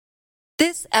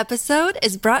This episode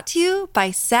is brought to you by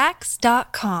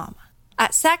Sax.com.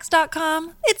 At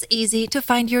Sax.com, it's easy to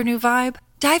find your new vibe.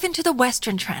 Dive into the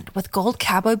Western trend with gold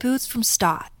cowboy boots from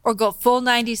Stott, or go full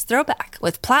 90s throwback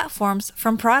with platforms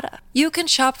from Prada. You can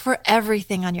shop for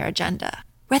everything on your agenda,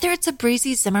 whether it's a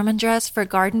breezy Zimmermann dress for a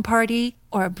garden party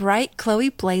or a bright Chloe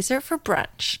blazer for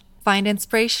brunch. Find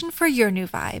inspiration for your new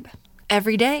vibe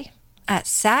every day at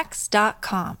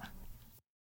Sax.com.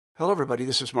 Hello, everybody.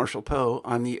 This is Marshall Poe.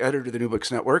 I'm the editor of the New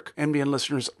Books Network. NBN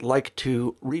listeners like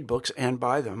to read books and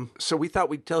buy them. So we thought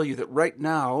we'd tell you that right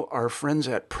now, our friends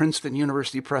at Princeton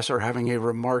University Press are having a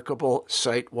remarkable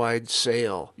site-wide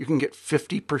sale. You can get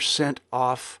 50%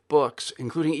 off books,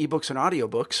 including ebooks and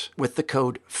audiobooks, with the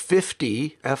code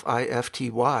 50,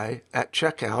 F-I-F-T-Y, at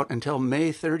checkout until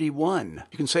May 31.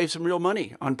 You can save some real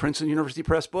money on Princeton University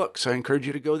Press books. I encourage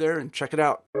you to go there and check it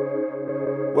out.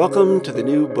 Welcome to the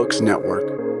New Books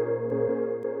Network.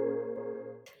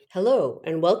 Hello,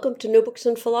 and welcome to New Books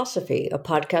in Philosophy, a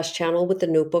podcast channel with the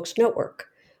New Books Network.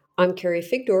 I'm Carrie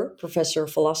Figdor, professor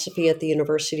of philosophy at the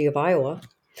University of Iowa.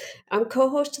 I'm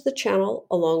co-host of the channel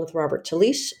along with Robert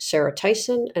Talisse, Sarah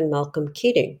Tyson, and Malcolm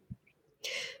Keating.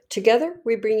 Together,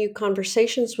 we bring you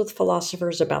conversations with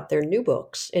philosophers about their new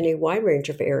books in a wide range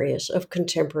of areas of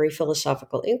contemporary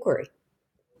philosophical inquiry.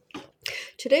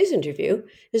 Today's interview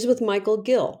is with Michael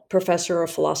Gill, professor of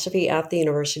philosophy at the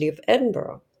University of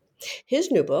Edinburgh. His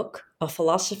new book, A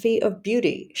Philosophy of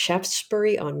Beauty,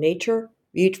 Shaftesbury on Nature,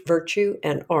 Virtue,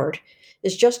 and Art,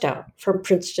 is just out from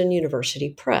Princeton University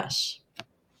Press.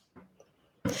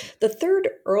 The third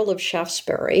Earl of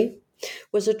Shaftesbury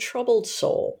was a troubled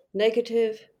soul,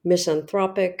 negative,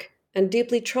 misanthropic, and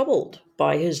deeply troubled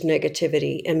by his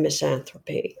negativity and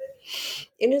misanthropy.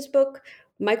 In his book,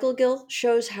 Michael Gill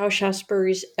shows how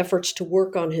Shaftesbury's efforts to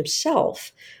work on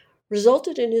himself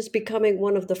resulted in his becoming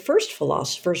one of the first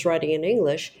philosophers writing in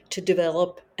English to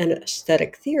develop an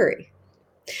aesthetic theory.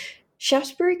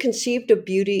 Shaftesbury conceived of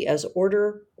beauty as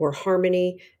order or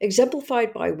harmony,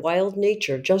 exemplified by wild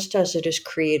nature just as it is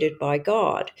created by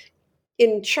God,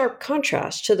 in sharp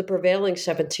contrast to the prevailing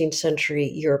 17th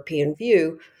century European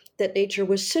view that nature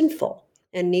was sinful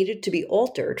and needed to be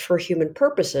altered for human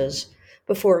purposes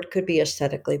before it could be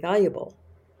aesthetically valuable.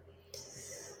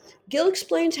 Gill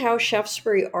explains how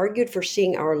Shaftesbury argued for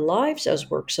seeing our lives as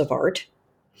works of art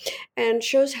and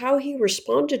shows how he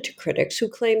responded to critics who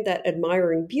claimed that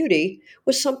admiring beauty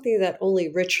was something that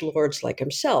only rich lords like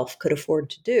himself could afford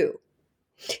to do.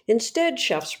 Instead,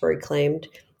 Shaftesbury claimed,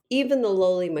 even the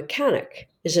lowly mechanic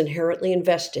is inherently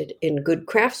invested in good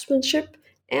craftsmanship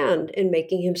and in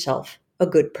making himself a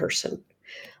good person.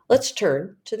 Let's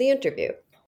turn to the interview.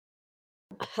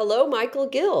 Hello, Michael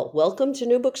Gill. Welcome to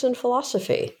New Books in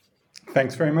Philosophy.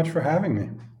 Thanks very much for having me.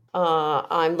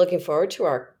 I'm looking forward to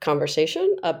our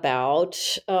conversation about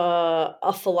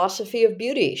A Philosophy of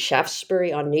Beauty,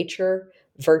 Shaftesbury on Nature,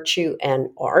 Virtue, and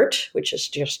Art, which is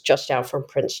just out from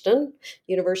Princeton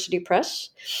University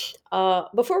Press.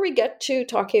 Before we get to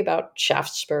talking about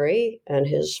Shaftesbury and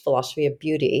his philosophy of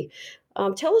beauty,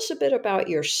 tell us a bit about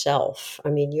yourself. I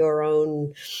mean, your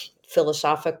own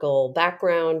philosophical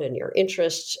background and your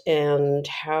interests and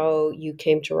how you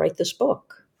came to write this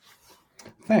book.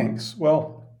 Thanks.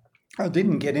 Well, I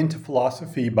didn't get into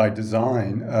philosophy by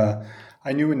design.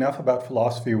 I knew enough about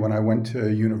philosophy when I went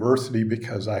to university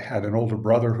because I had an older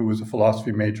brother who was a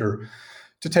philosophy major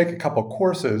to take a couple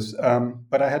courses,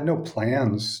 but I had no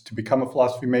plans to become a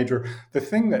philosophy major. The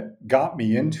thing that got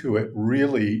me into it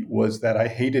really was that I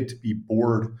hated to be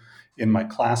bored in my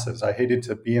classes. I hated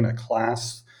to be in a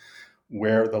class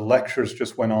where the lectures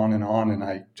just went on, and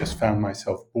I just found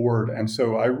myself bored. And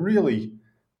so I really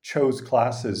chose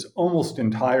classes almost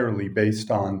entirely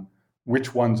based on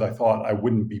which ones I thought I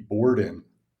wouldn't be bored in.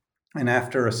 And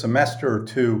after a semester or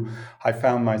two, I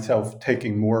found myself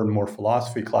taking more and more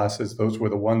philosophy classes. Those were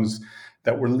the ones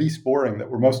that were least boring, that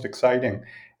were most exciting.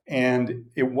 And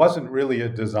it wasn't really a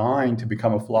design to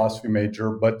become a philosophy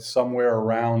major, but somewhere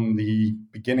around the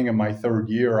beginning of my third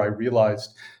year, I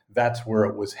realized that's where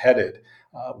it was headed,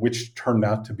 which turned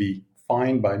out to be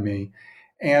fine by me.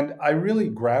 And I really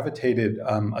gravitated,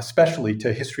 especially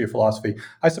to history of philosophy.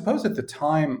 I suppose at the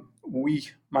time,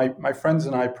 my friends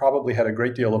and I probably had a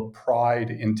great deal of pride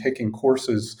in taking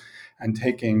courses and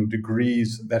taking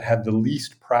degrees that had the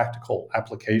least practical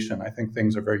application. I think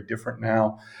things are very different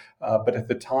now. But at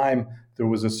the time, there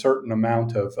was a certain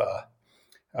amount of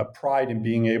pride in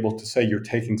being able to say you're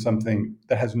taking something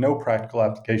that has no practical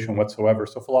application whatsoever.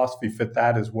 So philosophy fit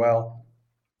that as well.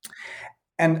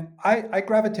 And I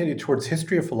gravitated towards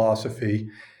history of philosophy.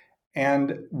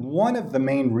 And one of the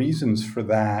main reasons for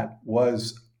that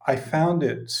was I found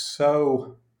it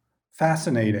so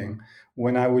fascinating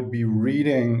when I would be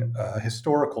reading a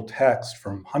historical text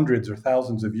from hundreds or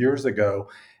thousands of years ago,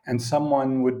 and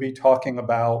someone would be talking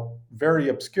about very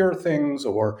obscure things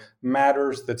or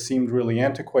matters that seemed really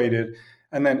antiquated,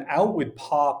 and then out would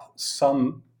pop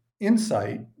some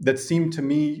insight that seemed to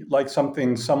me like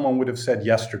something someone would have said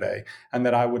yesterday and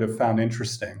that I would have found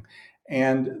interesting.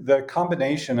 And the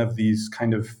combination of these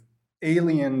kind of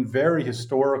alien, very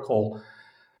historical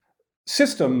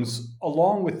systems,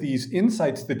 along with these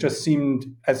insights that just seemed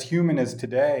as human as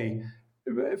today,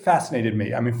 fascinated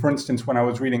me. I mean, for instance, when I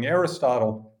was reading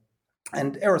Aristotle,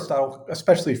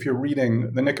 especially if you're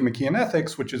reading the Nicomachean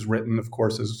Ethics, which is written, of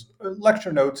course, as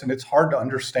lecture notes, and it's hard to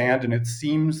understand, and it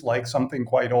seems like something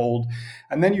quite old.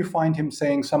 And then you find him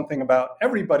saying something about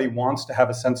everybody wants to have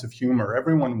a sense of humor.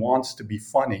 Everyone wants to be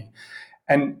funny.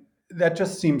 And that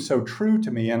just seems so true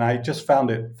to me. And I just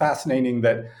found it fascinating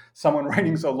that someone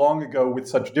writing so long ago with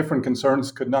such different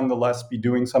concerns could nonetheless be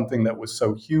doing something that was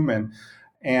so human.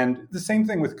 And the same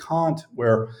thing with Kant,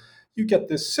 where you get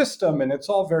this system and it's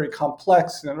all very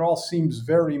complex and it all seems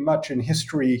very much in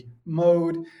history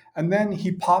mode. And then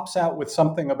he pops out with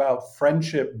something about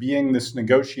friendship being this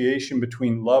negotiation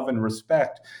between love and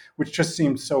respect, which just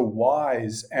seemed so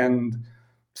wise and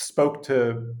spoke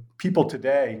to people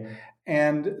today.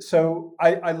 And so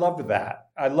I loved that.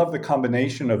 I love the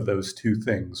combination of those two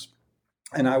things.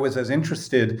 And I was as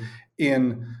interested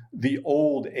in the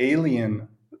old alien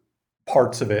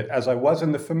parts of it as I was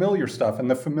in the familiar stuff. And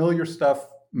the familiar stuff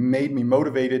made me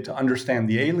motivated to understand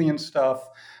the alien stuff.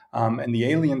 And the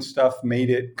alien stuff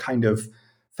made it kind of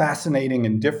fascinating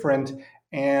and different.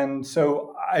 And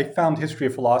so I found history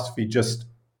of philosophy just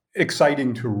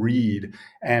exciting to read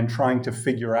and trying to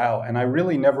figure out. And I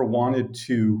really never wanted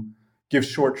to give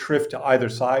short shrift to either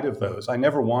side of those. I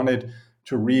never wanted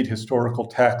to read historical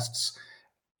texts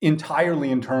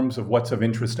entirely in terms of what's of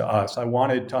interest to us. I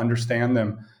wanted to understand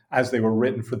them as they were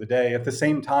written for the day. At the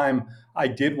same time, I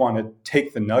did want to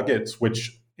take the nuggets,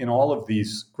 which in all of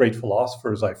these great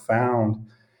philosophers I found,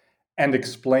 and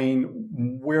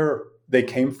explain where they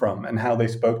came from and how they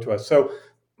spoke to us. So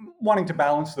wanting to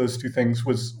balance those two things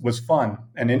was fun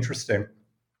and interesting.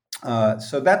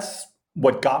 So that's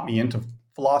what got me into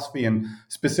philosophy and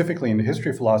specifically into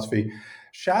history of philosophy.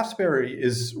 Shaftesbury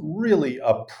is really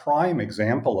a prime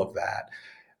example of that.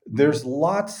 There's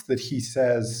lots that he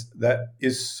says that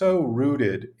is so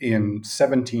rooted in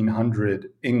 1700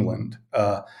 England.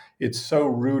 It's so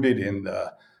rooted in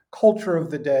the culture of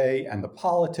the day and the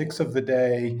politics of the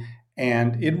day.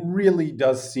 And it really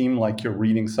does seem like you're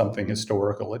reading something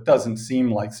historical. It doesn't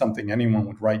seem like something anyone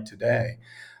would write today.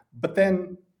 But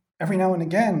then every now and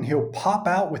again, he'll pop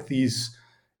out with these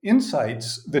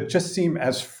insights that just seem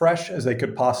as fresh as they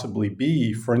could possibly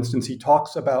be. For instance, he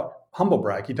talks about humble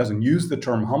brag. He doesn't use the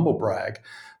term humble brag,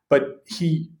 but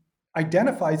he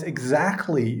identifies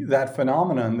exactly that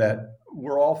phenomenon that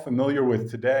we're all familiar with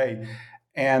today.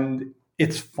 And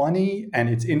it's funny and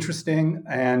it's interesting.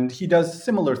 And he does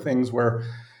similar things where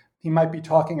he might be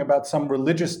talking about some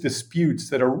religious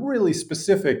disputes that are really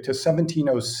specific to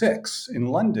 1706 in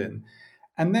London.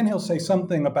 And then he'll say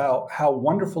something about how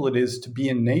wonderful it is to be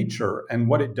in nature and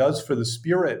what it does for the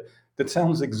spirit that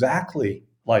sounds exactly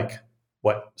like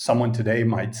what someone today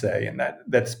might say. And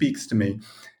that speaks to me.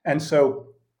 And so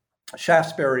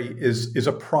Shaftesbury is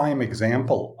a prime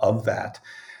example of that.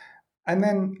 And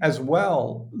then as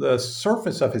well, the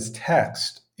surface of his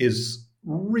text is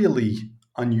really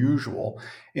unusual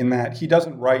in that he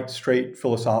doesn't write straight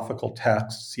philosophical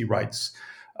texts. He writes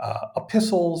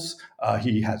epistles,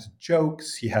 he has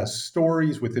jokes, he has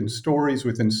stories within stories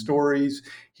within stories.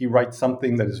 He writes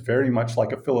something that is very much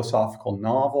like a philosophical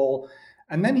novel.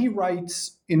 And then he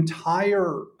writes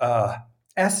entire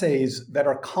essays that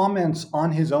are comments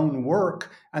on his own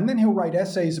work. And then he'll write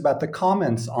essays about the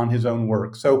comments on his own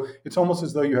work. So it's almost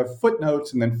as though you have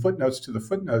footnotes and then footnotes to the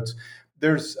footnotes.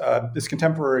 There's this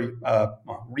contemporary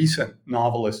recent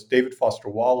novelist, David Foster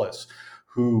Wallace,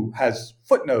 who has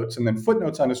footnotes and then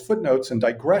footnotes on his footnotes and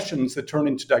digressions that turn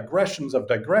into digressions of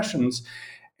digressions.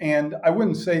 And I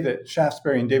wouldn't say that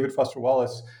Shaftesbury and David Foster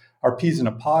Wallace are peas in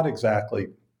a pod exactly,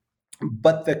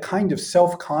 but the kind of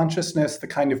self-consciousness, the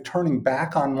kind of turning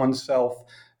back on oneself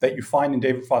that you find in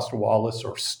David Foster Wallace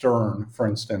or Sterne, for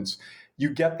instance, you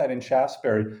get that in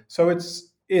Shaftesbury. So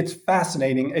it's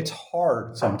fascinating. It's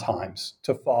hard sometimes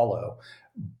to follow,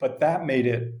 but that made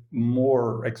it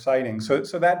more exciting. So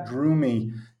that drew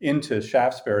me into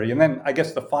Shaftesbury. And then I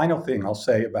guess the final thing I'll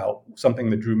say about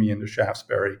something that drew me into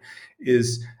Shaftesbury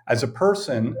is, as a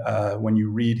person, when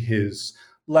you read his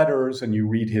letters and you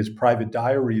read his private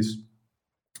diaries,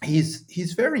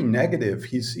 he's very negative.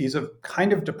 He's a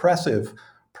kind of depressive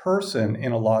person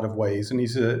in a lot of ways, and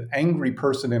he's an angry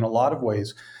person in a lot of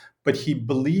ways, but he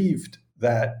believed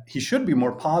that he should be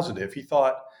more positive. He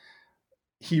thought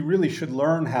he really should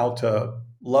learn how to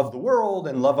love the world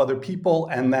and love other people,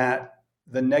 and that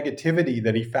the negativity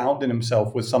that he found in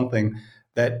himself was something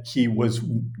that he was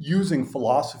using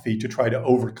philosophy to try to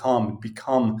overcome and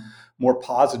become more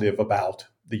positive about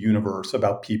the universe,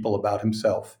 about people, about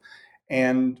himself.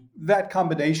 And that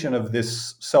combination of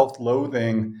this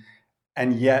self-loathing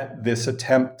and yet this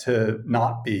attempt to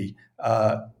not be,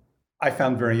 I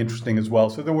found very interesting as well.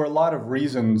 So there were a lot of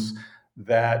reasons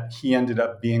that he ended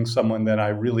up being someone that I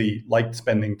really liked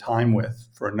spending time with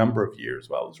for a number of years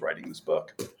while I was writing this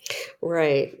book.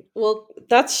 Right. Well,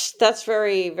 that's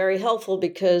very, very helpful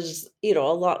because, a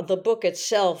lot, the book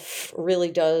itself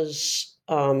really does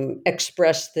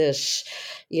express this,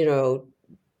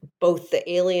 both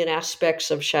the alien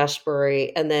aspects of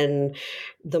Shaftesbury and then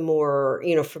the more,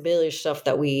 familiar stuff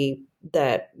that we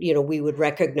would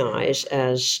recognize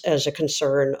as a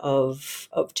concern of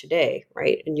today,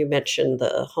 right? And you mentioned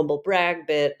the humble brag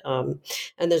bit, and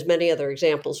there's many other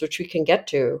examples which we can get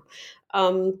to.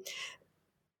 Tell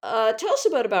us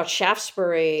about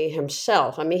Shaftesbury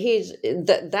himself. I mean, he's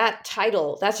that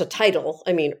title. That's a title.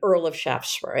 I mean, Earl of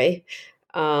Shaftesbury.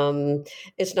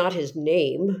 It's not his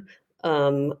name,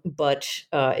 but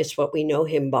it's what we know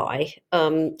him by.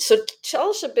 So tell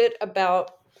us a bit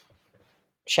about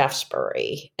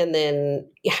Shaftesbury and then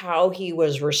how he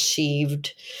was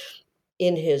received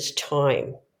in his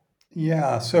time.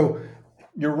 Yeah, so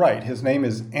you're right. His name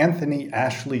is Anthony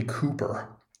Ashley Cooper.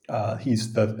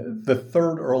 He's the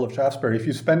third Earl of Shaftesbury. If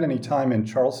you spend any time in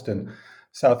Charleston,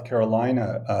 South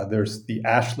Carolina, there's the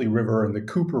Ashley River and the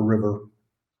Cooper River.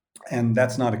 And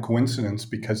that's not a coincidence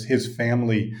because his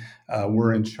family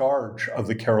were in charge of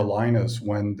the Carolinas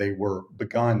when they were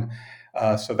begun.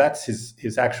 So that's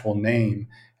his actual name.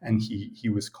 And he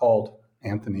was called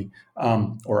Anthony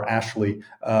or Ashley,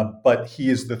 but he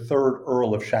is the third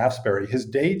Earl of Shaftesbury. His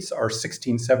dates are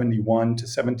 1671 to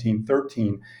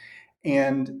 1713.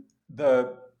 And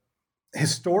the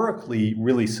historically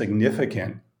really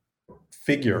significant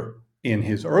figure in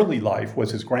his early life was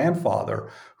his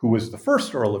grandfather, who was the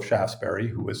first Earl of Shaftesbury,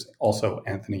 who was also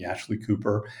Anthony Ashley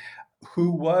Cooper, who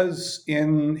was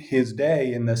in his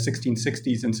day in the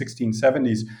 1660s and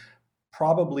 1670s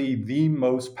probably the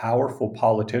most powerful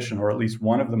politician, or at least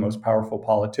one of the most powerful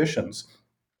politicians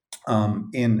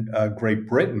in Great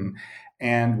Britain,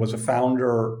 and was a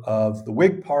founder of the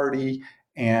Whig Party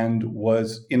and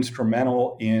was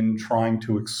instrumental in trying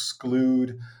to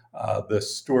exclude the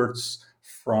Stuarts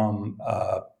from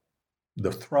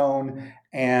the throne,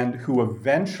 and who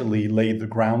eventually laid the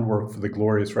groundwork for the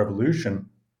Glorious Revolution.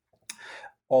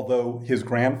 Although his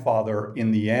grandfather,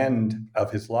 in the end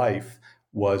of his life,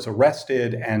 was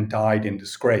arrested and died in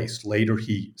disgrace. Later,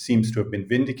 he seems to have been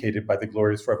vindicated by the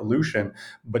Glorious Revolution,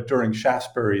 but during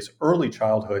Shaftesbury's early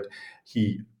childhood,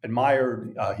 he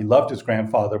he loved his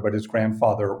grandfather, but his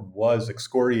grandfather was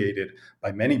excoriated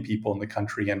by many people in the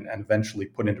country and eventually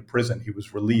put into prison. He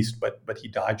was released, but he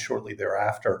died shortly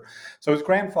thereafter. So his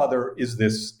grandfather is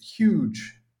this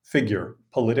huge figure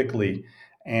politically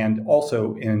and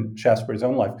also in Shaftesbury's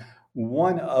own life.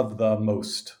 One of the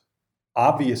most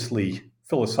obviously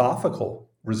philosophical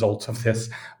results of this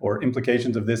or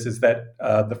implications of this is that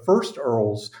the first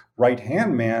Earl's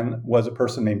right-hand man was a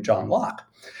person named John Locke.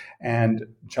 And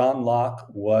John Locke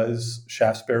was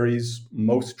Shaftesbury's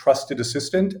most trusted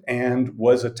assistant and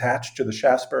was attached to the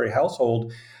Shaftesbury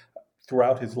household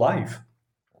throughout his life.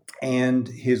 And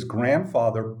his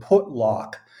grandfather put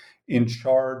Locke in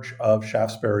charge of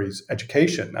Shaftesbury's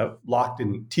education. Now, Locke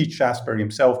didn't teach Shaftesbury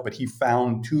himself, but he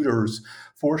found tutors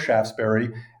for Shaftesbury,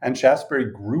 and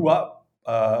Shaftesbury grew up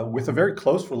with a very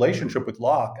close relationship with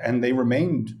Locke, and they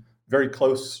remained very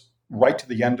close right to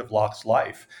the end of Locke's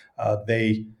life.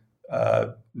 They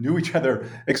knew each other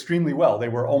extremely well. They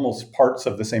were almost parts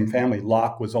of the same family.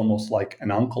 Locke was almost like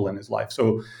an uncle in his life.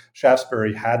 So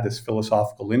Shaftesbury had this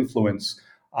philosophical influence,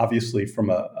 obviously from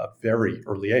a very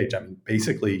early age. I mean,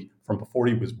 basically from before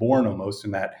he was born almost,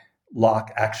 in that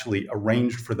Locke actually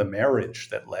arranged for the marriage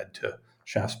that led to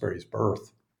Shaftesbury's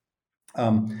birth.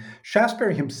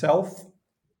 Shaftesbury himself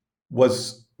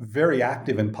was very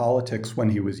active in politics when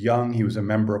he was young. He was a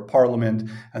member of Parliament,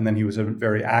 and then he was a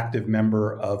very active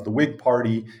member of the Whig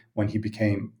Party when he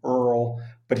became Earl.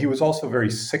 But he was also very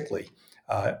sickly.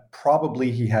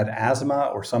 Probably he had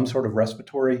asthma or some sort of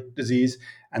respiratory disease,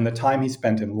 and the time he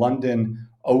spent in London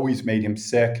always made him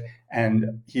sick,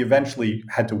 and he eventually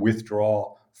had to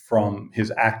withdraw from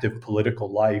his active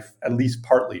political life, at least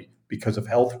partly because of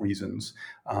health reasons.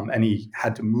 And he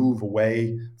had to move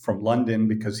away from London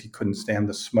because he couldn't stand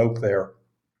the smoke there.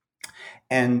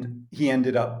 And he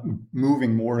ended up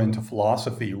moving more into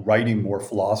philosophy, writing more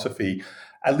philosophy,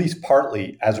 at least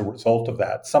partly as a result of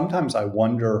that. Sometimes I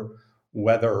wonder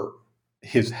whether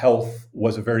his health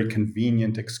was a very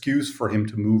convenient excuse for him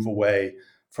to move away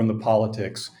from the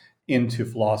politics into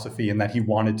philosophy, and that he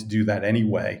wanted to do that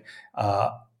anyway.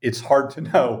 It's hard to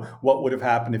know what would have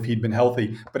happened if he'd been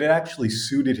healthy, but it actually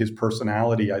suited his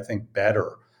personality, I think,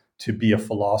 better to be a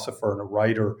philosopher and a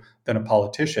writer than a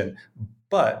politician.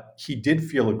 But he did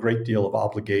feel a great deal of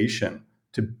obligation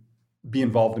to be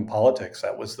involved in politics.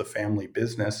 That was the family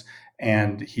business.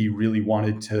 And he really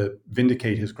wanted to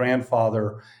vindicate his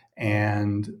grandfather.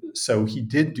 And so he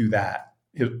did do that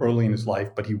early in his life,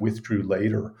 but he withdrew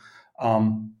later.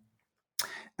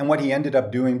 And what he ended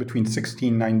up doing between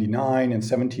 1699 and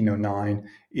 1709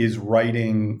 is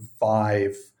writing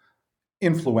 5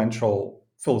 influential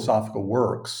philosophical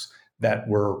works that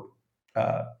were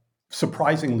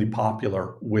surprisingly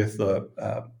popular with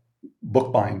the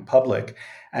book-buying public.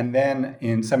 And then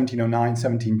in 1709,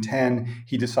 1710,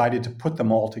 he decided to put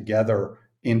them all together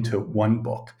into one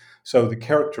book. So the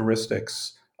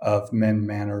characteristics of Men,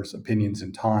 Manners, Opinions,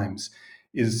 and Times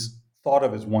is thought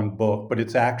of as one book, but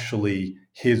it's actually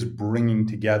his bringing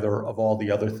together of all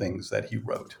the other things that he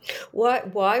wrote.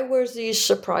 Why were these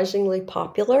surprisingly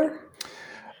popular?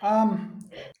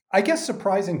 I guess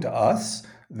surprising to us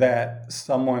that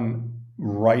someone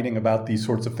writing about these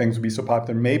sorts of things would be so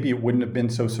popular. Maybe it wouldn't have been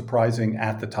so surprising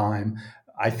at the time.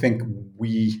 I think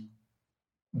we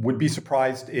would be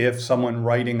surprised if someone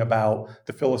writing about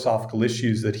the philosophical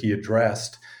issues that he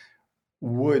addressed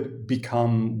would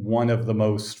become one of the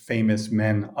most famous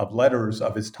men of letters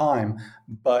of his time.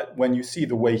 But when you see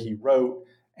the way he wrote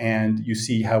and you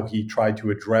see how he tried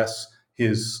to address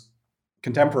his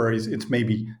contemporaries, it's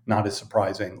maybe not as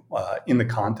surprising in the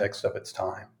context of its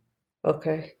time.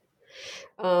 Okay.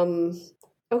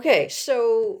 Okay.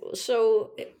 So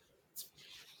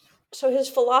his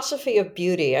philosophy of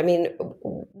beauty, I mean,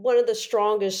 one of the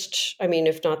strongest, I mean,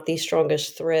 if not the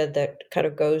strongest thread that kind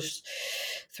of goes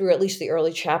through at least the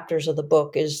early chapters of the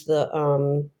book is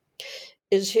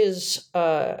his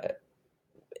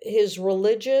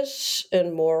religious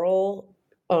and moral,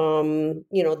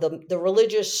 the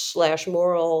religious /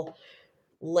 moral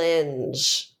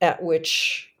lens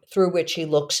through which he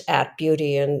looks at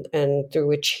beauty and through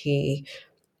which he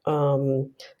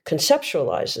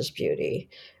conceptualizes beauty.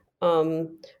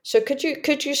 So could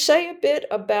you say a bit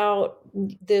about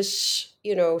this,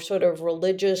 sort of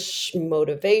religious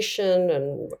motivation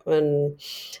and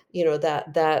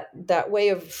that way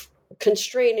of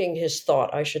constraining his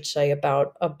thought, I should say,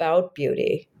 about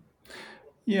beauty?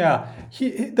 Yeah,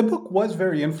 the book was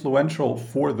very influential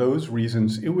for those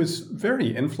reasons. It was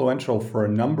very influential for a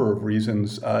number of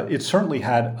reasons. It certainly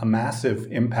had a massive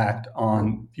impact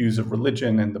on views of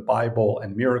religion and the Bible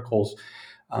and miracles.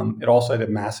 It also had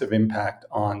a massive impact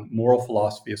on moral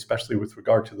philosophy, especially with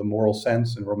regard to the moral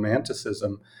sense and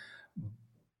romanticism.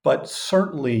 But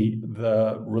certainly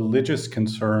the religious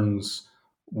concerns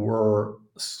were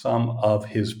some of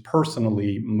his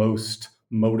personally most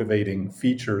motivating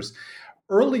features.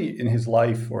 Early in his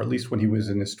life, or at least when he was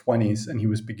in his 20s and he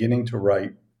was beginning to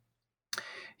write,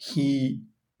 he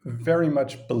very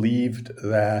much believed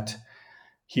that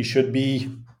he should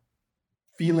be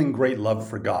feeling great love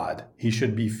for God. He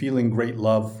should be feeling great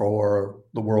love for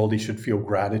the world. He should feel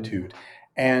gratitude.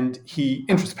 And he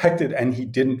introspected and he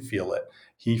didn't feel it.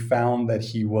 He found that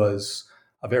he was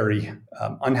a very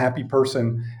unhappy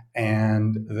person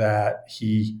and that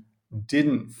he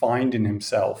didn't find in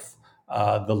himself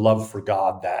the love for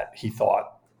God that he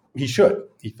thought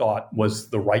he thought was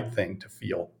the right thing to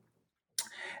feel.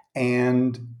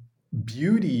 And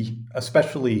beauty,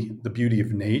 especially the beauty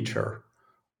of nature,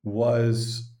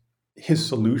 was his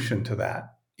solution to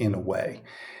that in a way,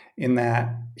 in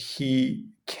that he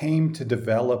came to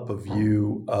develop a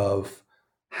view of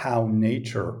how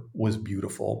nature was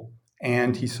beautiful.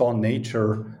 And he saw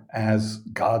nature as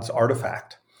God's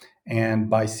artifact. And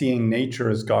by seeing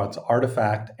nature as God's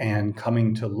artifact and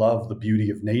coming to love the beauty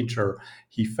of nature,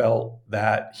 he felt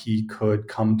that he could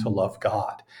come to love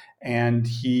God. And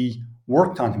he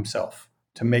worked on himself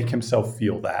to make himself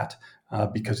feel that.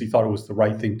 Because he thought it was the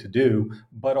right thing to do.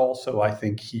 But also, I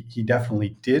think he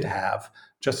definitely did have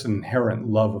just an inherent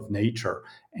love of nature.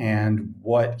 And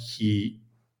what he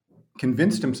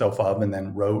convinced himself of and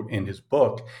then wrote in his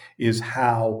book is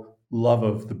how love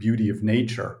of the beauty of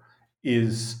nature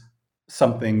is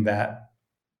something that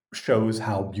shows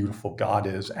how beautiful God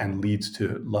is and leads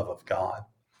to love of God.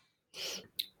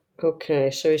 Okay,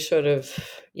 so he sort of,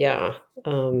 yeah.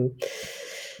 Um,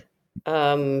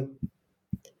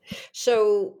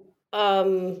 so,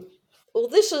 well,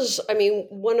 this is, I mean,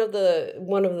 one of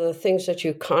the things that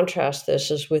you contrast this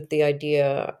is with the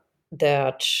idea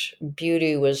that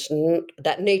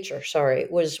that nature, sorry,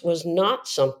 was not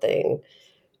something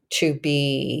to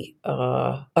be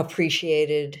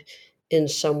appreciated in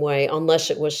some way, unless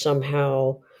it was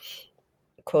somehow,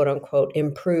 quote unquote,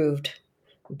 improved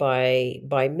by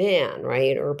man,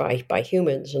 right, or by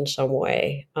humans in some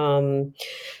way.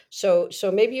 So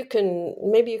maybe you can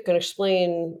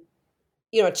explain.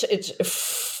 It's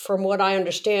from what I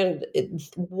understand,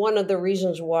 one of the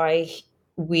reasons why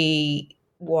he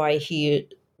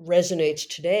resonates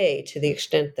today to the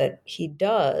extent that he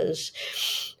does.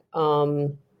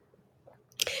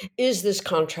 Is this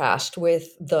contrast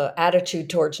with the attitude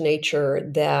towards nature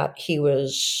that he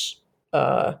was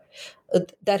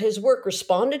that his work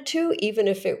responded to, even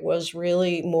if it was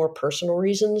really more personal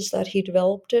reasons that he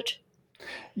developed it?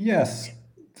 Yes,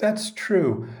 that's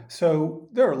true. So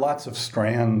there are lots of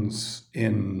strands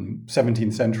in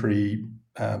 17th century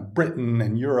Britain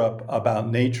and Europe about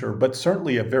nature, but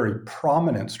certainly a very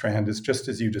prominent strand is just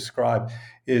as you described,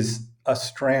 is a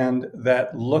strand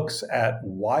that looks at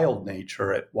wild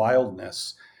nature, at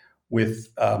wildness, with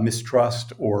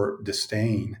mistrust or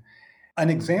disdain. An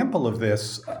example of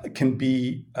this can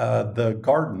be the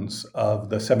gardens of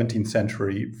the 17th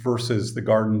century versus the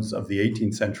gardens of the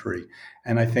 18th century.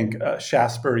 And I think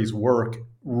Shaftesbury's work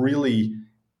really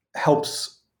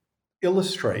helps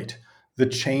illustrate the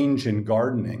change in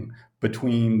gardening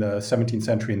between the 17th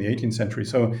century and the 18th century.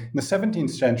 So in the 17th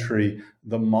century,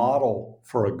 the model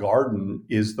for a garden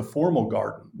is the formal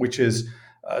garden, which is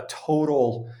a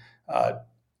total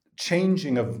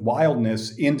changing of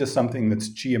wildness into something that's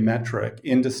geometric,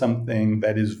 into something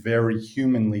that is very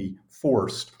humanly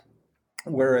forced.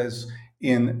 Whereas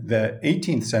in the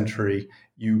 18th century,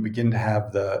 you begin to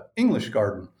have the English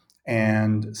garden,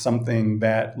 and something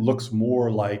that looks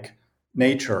more like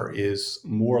nature is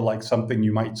more like something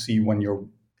you might see when you're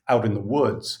out in the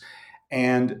woods.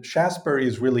 And Shaftesbury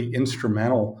is really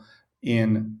instrumental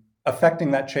in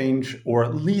affecting that change, or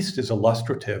at least is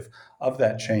illustrative of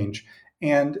that change.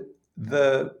 And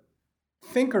the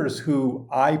thinkers who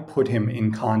I put him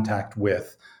in contact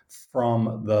with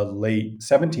from the late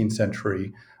 17th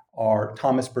century are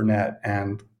Thomas Burnet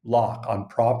and Locke on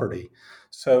property.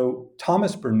 So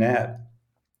Thomas Burnet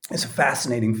is a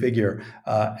fascinating figure,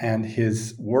 and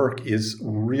his work is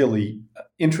really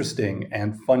interesting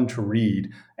and fun to read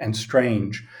and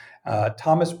strange.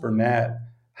 Thomas Burnet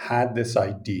had this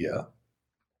idea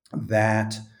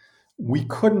that we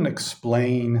couldn't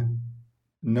explain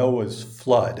Noah's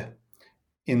flood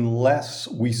unless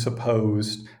we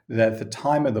supposed that at the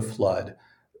time of the flood,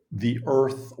 the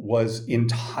earth was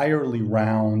entirely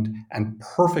round and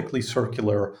perfectly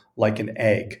circular like an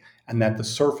egg, and that the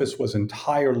surface was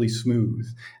entirely smooth,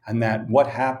 and that what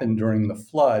happened during the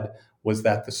flood was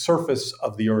that the surface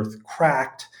of the earth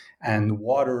cracked and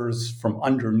waters from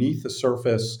underneath the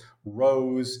surface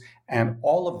rose, and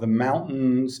all of the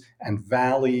mountains and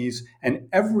valleys and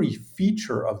every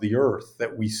feature of the earth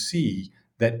that we see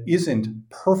that isn't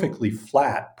perfectly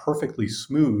flat, perfectly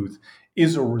smooth,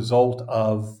 is a result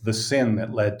of the sin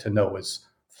that led to Noah's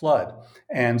flood.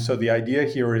 And so the idea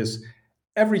here is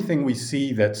everything we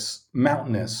see that's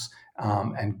mountainous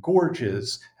and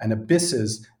gorges and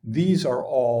abysses, these are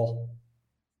all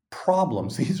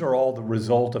problems. These are all the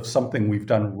result of something we've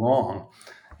done wrong.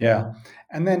 Yeah.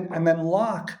 And then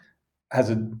Locke has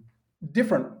a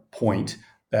different point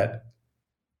that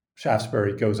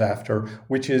Shaftesbury goes after,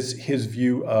 which is his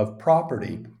view of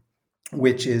property,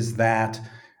 which is that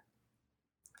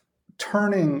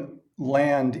turning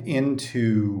land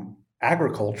into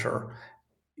agriculture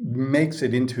makes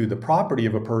it into the property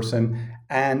of a person.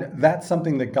 And that's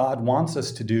something that God wants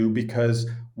us to do because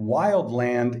wild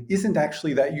land isn't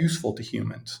actually that useful to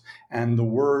humans. And the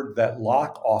word that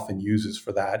Locke often uses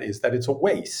for that is that it's a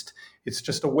waste. It's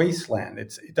just a wasteland.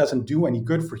 It doesn't do any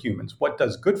good for humans. What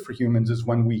does good for humans is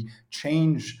when we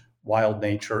change wild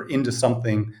nature into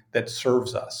something that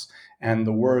serves us. And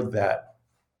the word that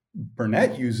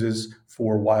Burnet uses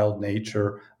for wild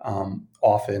nature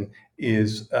often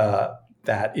is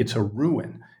that it's a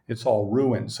ruin. It's all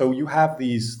ruin. So you have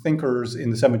these thinkers in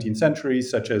the 17th century,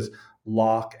 such as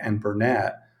Locke and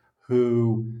Burnet,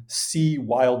 who see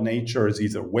wild nature as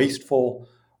either wasteful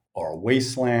or a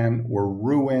wasteland or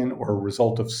ruin or a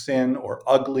result of sin or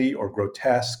ugly or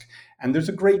grotesque. And there's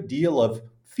a great deal of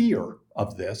fear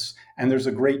of this. And there's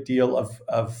a great deal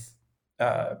of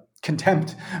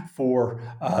contempt for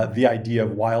the idea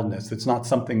of wildness. It's not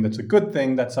something that's a good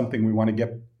thing. That's something we want to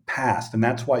get past. And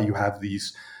that's why you have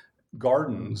these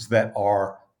gardens that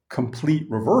are complete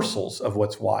reversals of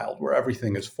what's wild, where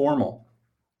everything is formal.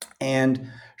 And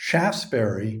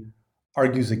Shaftesbury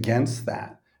argues against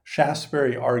that.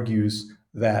 Shaftesbury argues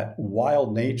that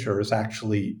wild nature is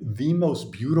actually the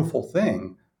most beautiful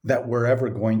thing that we're ever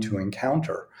going to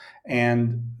encounter.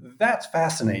 And that's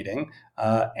fascinating.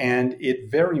 And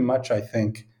it very much, I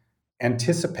think,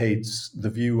 anticipates the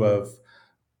view of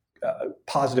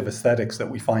positive aesthetics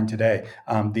that we find today.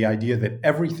 The idea that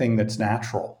everything that's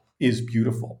natural is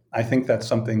beautiful. I think that's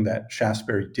something that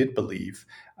Shaftesbury did believe.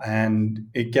 And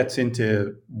it gets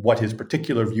into what his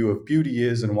particular view of beauty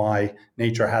is and why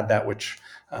nature had that, which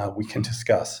we can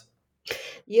discuss.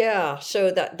 Yeah,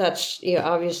 so that's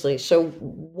obviously. So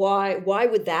why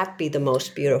would that be the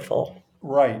most beautiful?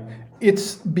 Right.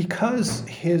 It's because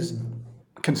his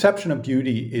conception of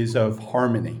beauty is of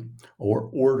harmony or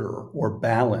order or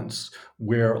balance,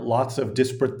 where lots of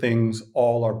disparate things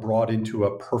all are brought into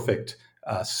a perfect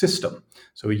system.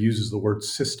 So he uses the word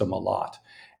system a lot.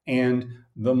 And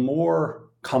the more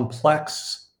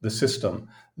complex the system,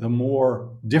 the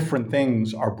more different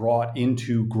things are brought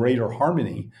into greater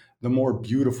harmony, the more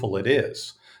beautiful it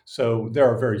is. So there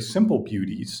are very simple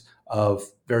beauties of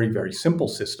very, very simple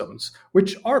systems,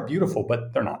 which are beautiful,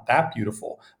 but they're not that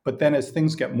beautiful. But then as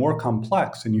things get more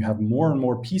complex and you have more and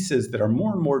more pieces that are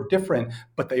more and more different,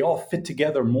 but they all fit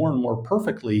together more and more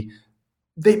perfectly,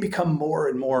 they become more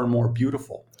and more and more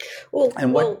beautiful. Well,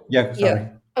 And what, yeah, sorry. Yeah.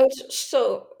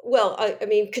 I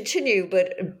mean, continue,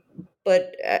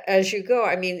 but as you go,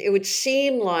 I mean, it would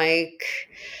seem like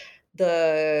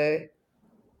the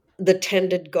the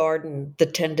tended garden, the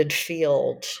tended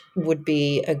field would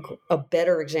be a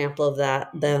better example of that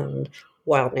than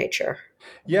wild nature.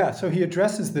 Yeah, so he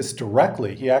addresses this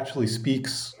directly. He actually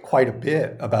speaks quite a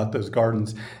bit about those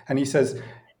gardens, and he says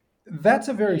that's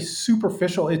a very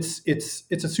superficial. It's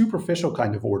a superficial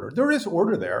kind of order. There is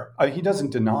order there. He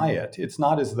doesn't deny it. It's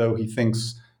not as though he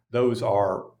thinks those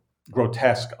are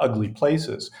grotesque, ugly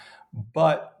places.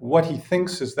 But what he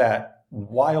thinks is that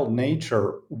wild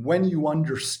nature, when you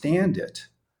understand it,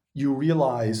 you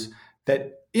realize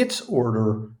that its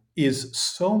order is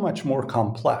so much more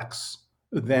complex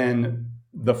than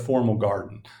the formal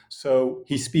garden. So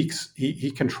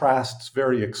he contrasts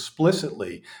very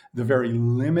explicitly the very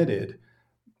limited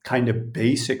kind of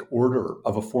basic order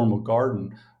of a formal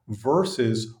garden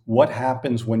versus what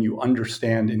happens when you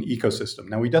understand an ecosystem.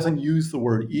 Now, he doesn't use the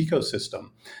word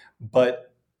ecosystem,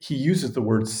 but he uses the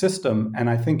word system. And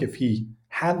I think if he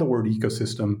had the word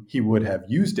ecosystem, he would have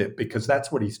used it because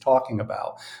that's what he's talking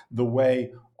about. The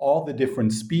way all the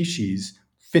different species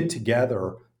fit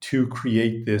together to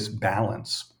create this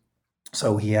balance.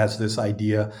 So he has this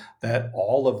idea that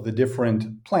all of the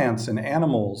different plants and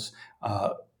animals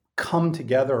come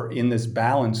together in this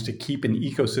balance to keep an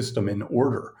ecosystem in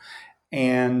order.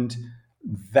 And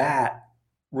that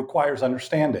requires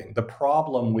understanding. The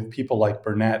problem with people like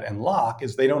Burnett and Locke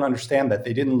is they don't understand that.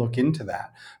 They didn't look into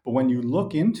that. But when you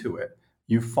look into it,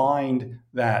 you find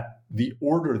that the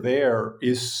order there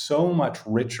is so much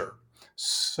richer,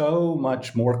 so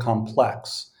much more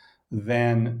complex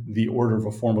than the order of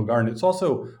a formal garden. It's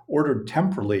also ordered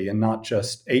temporally and not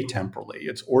just atemporally.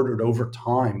 It's ordered over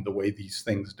time, the way these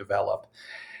things develop.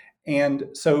 And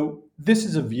so this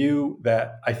is a view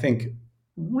that I think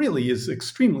really is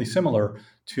extremely similar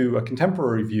to a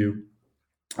contemporary view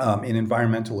in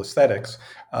environmental aesthetics,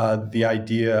 the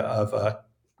idea of a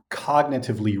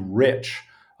cognitively rich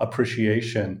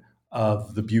appreciation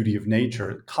of the beauty of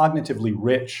nature, cognitively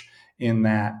rich in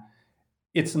that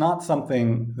it's not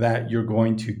something that you're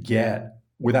going to get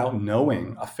without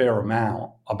knowing a fair amount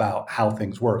about how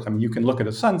things work. I mean, you can look at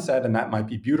a sunset and that might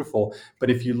be beautiful, but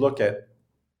if you look at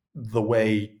the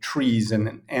way trees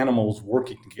and animals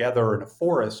working together in a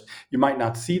forest, you might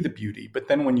not see the beauty. But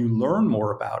then when you learn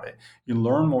more about it, you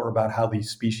learn more about how these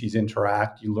species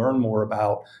interact, you learn more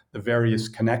about the various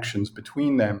connections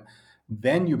between them,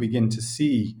 then you begin to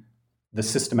see the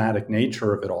systematic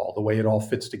nature of it all, the way it all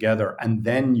fits together, and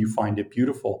then you find it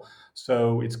beautiful.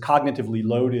 So it's cognitively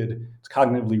loaded, it's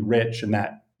cognitively rich, in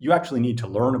that you actually need to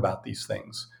learn about these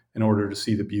things in order to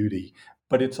see the beauty.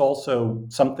 But it's also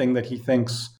something that he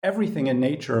thinks everything in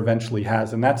nature eventually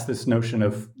has, and that's this notion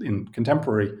of, in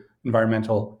contemporary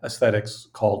environmental aesthetics,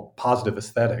 called positive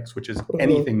aesthetics, which is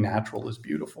anything natural is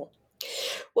beautiful.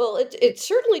 Well, it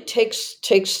certainly takes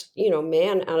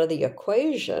man out of the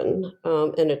equation,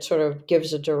 and it sort of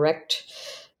gives a direct,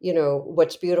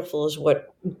 what's beautiful is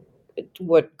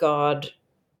what God,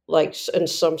 like in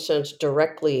some sense,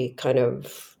 directly kind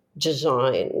of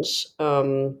designs.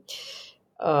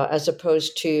 as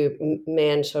opposed to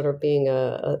man sort of being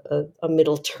a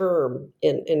middle term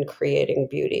in creating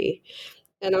beauty.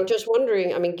 And I'm just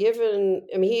wondering, I mean,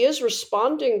 he is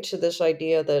responding to this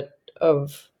idea that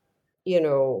you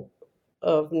know,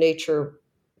 of nature,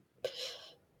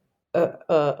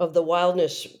 of the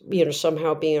wildness,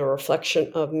 somehow being a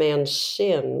reflection of man's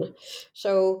sin.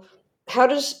 So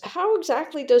how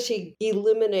exactly does he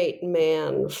eliminate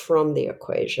man from the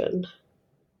equation?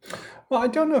 Well, I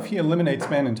don't know if he eliminates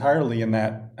man entirely in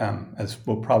that, as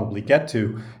we'll probably get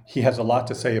to, he has a lot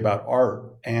to say about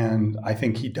art, and I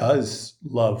think he does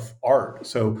love art.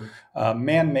 So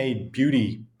man-made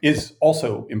beauty is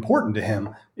also important to him.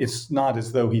 It's not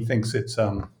as though he thinks it's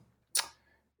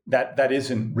that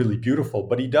isn't really beautiful,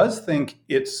 but he does think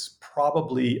it's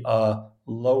probably a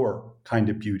lower kind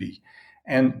of beauty.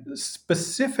 And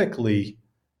specifically,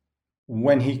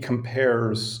 when he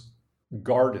compares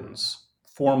gardens,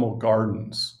 formal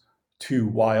gardens, to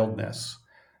wildness,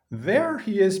 there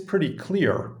he is pretty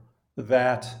clear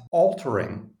that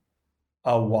altering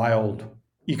a wild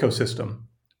ecosystem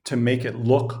to make it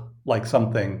look like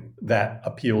something that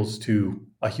appeals to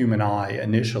a human eye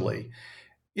initially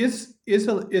is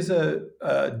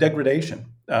a degradation.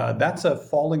 That's a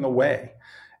falling away.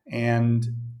 And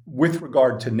with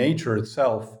regard to nature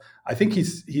itself, I think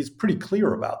he's pretty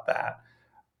clear about that.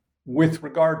 With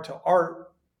regard to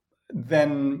art,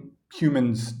 then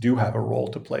humans do have a role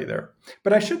to play there.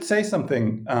 But I should say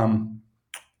something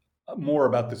more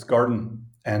about this garden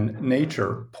and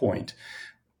nature point,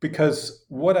 because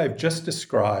what I've just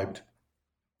described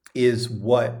is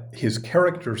what his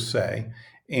characters say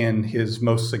in his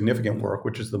most significant work,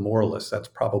 which is The Moralist. That's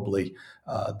probably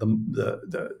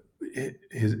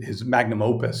his magnum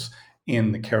opus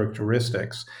in the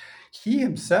characteristics. He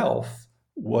himself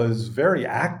was very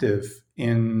active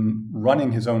in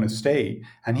running his own estate,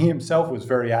 and he himself was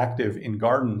very active in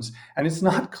gardens. And it's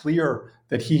not clear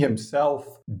that he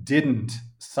himself didn't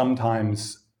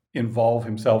sometimes involve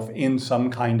himself in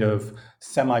some kind of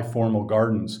semi-formal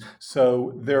gardens.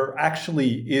 So there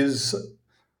actually is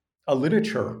a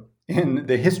literature in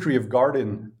the history of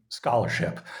garden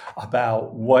scholarship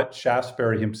about what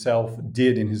Shaftesbury himself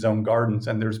did in his own gardens.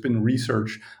 And there's been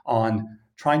research on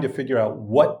trying to figure out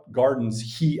what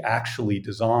gardens he actually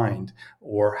designed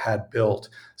or had built.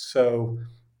 So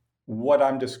what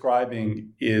I'm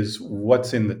describing is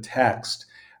what's in the text.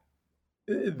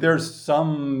 There's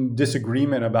some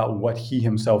disagreement about what he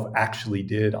himself actually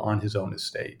did on his own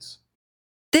estates.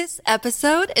 This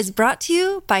episode is brought to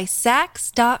you by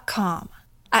Sax.com.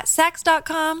 At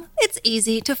Sax.com, it's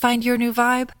easy to find your new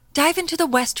vibe. Dive into the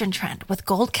Western trend with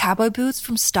gold cowboy boots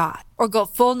from Stott, or go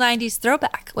full 90s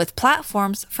throwback with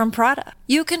platforms from Prada.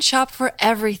 You can shop for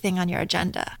everything on your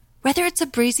agenda, whether it's a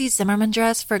breezy Zimmermann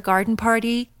dress for a garden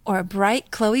party or a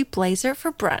bright Chloe blazer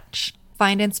for brunch.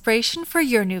 Find inspiration for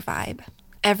your new vibe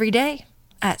every day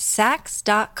at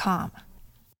Sax.com.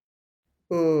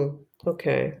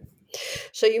 Okay.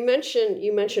 So you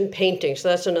mentioned painting. So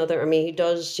that's another. I mean,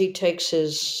 he takes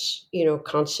his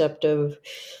concept of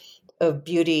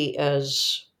beauty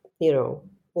as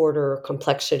order,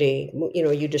 complexity.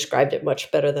 You described it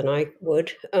much better than I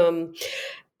would, and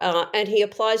he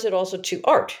applies it also to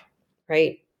art,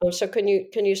 right? So can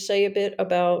you say a bit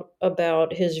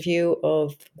about his view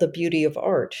of the beauty of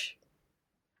art?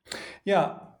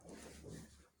 Yeah,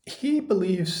 he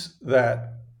believes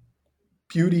that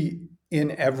beauty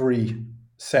in every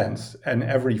sense and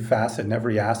every facet and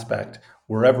every aspect,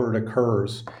 wherever it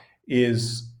occurs,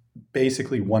 is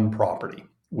basically one property,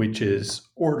 which is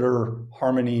order,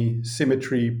 harmony,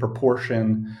 symmetry,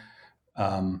 proportion,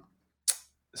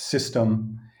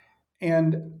 system.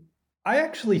 And I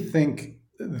actually think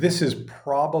this is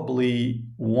probably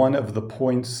one of the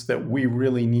points that we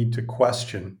really need to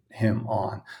question him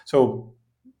on. So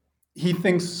he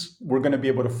thinks we're going to be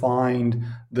able to find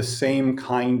the same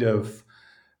kind of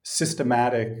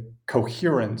systematic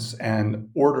coherence and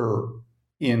order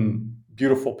in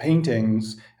beautiful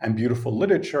paintings and beautiful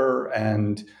literature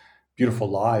and beautiful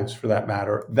lives, for that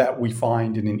matter, that we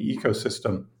find in an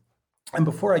ecosystem. And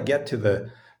before I get to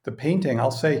the painting, I'll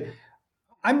say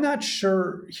I'm not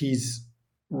sure he's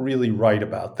really right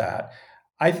about that.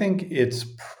 I think it's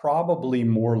probably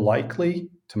more likely,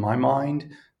 to my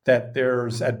mind, that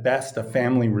there's at best a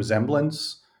family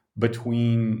resemblance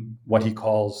between what he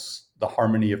calls the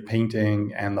harmony of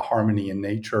painting and the harmony in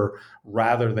nature,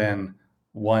 rather than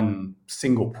one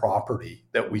single property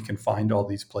that we can find all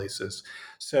these places.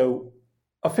 So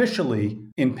officially,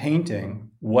 in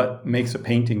painting, what makes a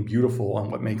painting beautiful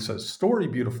and what makes a story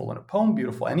beautiful and a poem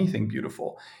beautiful, anything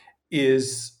beautiful,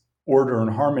 is order and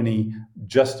harmony,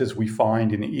 just as we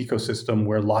find in an ecosystem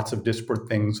where lots of disparate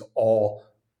things all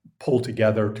pull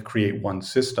together to create one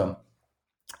system.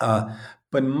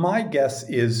 But my guess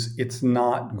is it's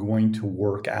not going to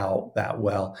work out that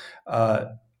well.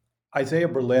 Isaiah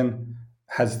Berlin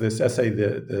has this essay,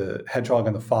 the Hedgehog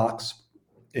and the Fox,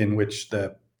 in which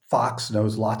the fox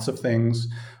knows lots of things,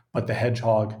 but the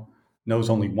hedgehog knows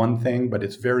only one thing, but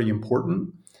it's very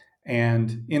important.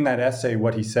 And in that essay,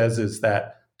 what he says is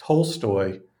that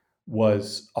Tolstoy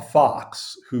was a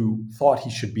fox who thought he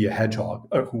should be a hedgehog,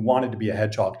 or who wanted to be a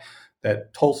hedgehog.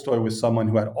 That Tolstoy was someone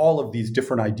who had all of these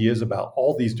different ideas about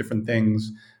all these different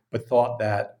things, but thought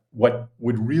that what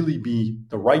would really be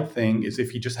the right thing is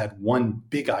if he just had one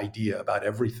big idea about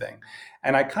everything.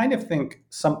 And I kind of think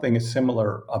something is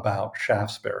similar about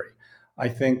Shaftesbury. I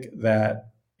think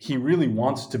that he really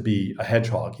wants to be a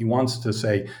hedgehog. He wants to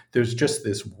say there's just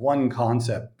this one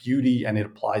concept, beauty, and it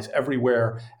applies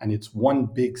everywhere, and it's one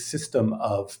big system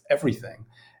of everything.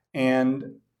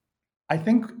 And I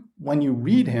think when you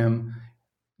read him,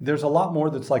 there's a lot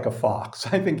more that's like a fox.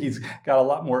 I think he's got a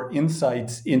lot more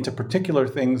insights into particular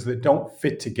things that don't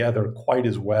fit together quite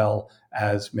as well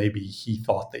as maybe he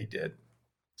thought they did.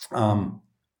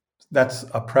 That's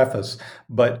a preface.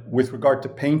 But with regard to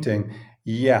painting,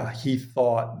 yeah, he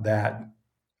thought that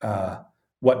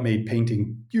what made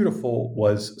painting beautiful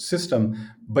was system,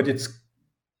 but it's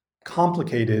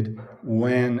complicated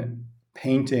when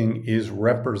painting is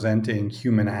representing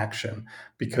human action,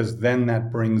 because then that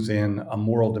brings in a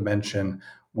moral dimension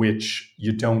which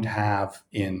you don't have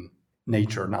in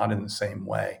nature, not in the same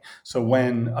way. So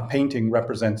when a painting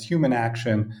represents human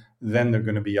action, then there are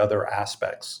going to be other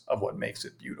aspects of what makes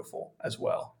it beautiful as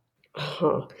well.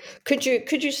 Uh-huh. Could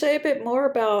you say a bit more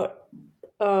about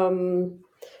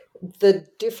the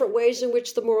different ways in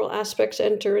which the moral aspects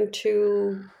enter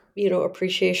into,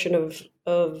 appreciation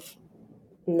of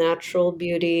natural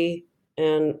beauty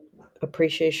and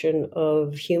appreciation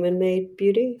of human-made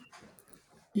beauty?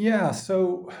 Yeah,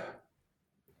 so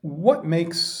what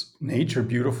makes nature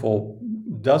beautiful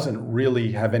doesn't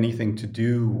really have anything to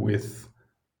do with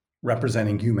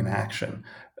representing human action.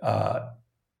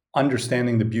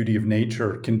 Understanding the beauty of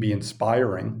nature can be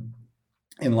inspiring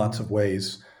in lots of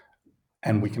ways,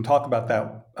 and we can talk about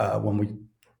that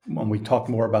when we talk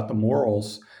more about the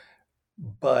morals.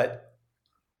 But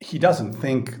he doesn't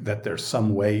think that there's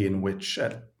some way in which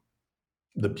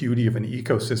the beauty of an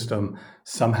ecosystem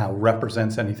somehow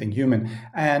represents anything human.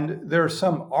 And there's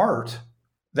some art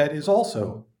that is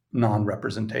also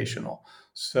non-representational.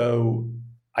 So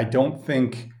I don't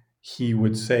think he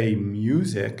would say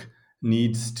music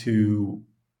needs to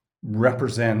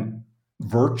represent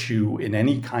virtue in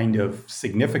any kind of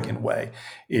significant way.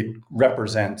 It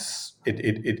represents,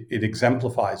 it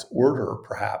exemplifies order,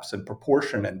 perhaps, and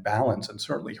proportion and balance, and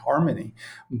certainly harmony.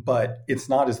 But it's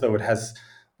not as though it has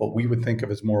what we would think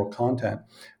of as moral content.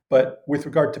 But with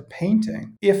regard to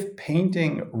painting, if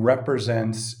painting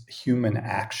represents human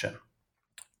action,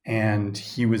 and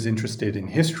he was interested in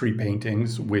history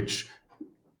paintings, which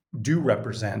do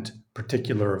represent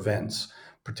particular events,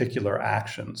 particular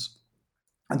actions,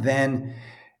 then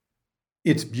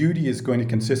its beauty is going to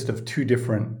consist of two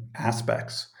different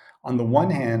aspects. On the one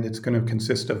hand, it's going to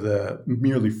consist of the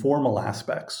merely formal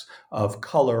aspects of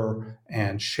color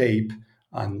and shape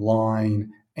and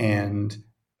line, and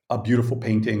a beautiful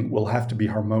painting will have to be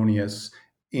harmonious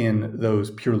in those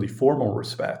purely formal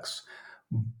respects.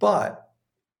 But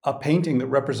a painting that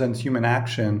represents human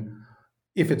action,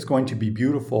 if it's going to be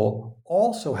beautiful,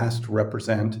 also has to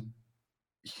represent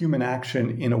human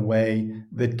action in a way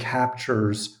that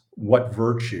captures what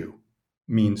virtue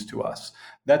means to us.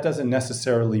 That doesn't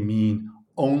necessarily mean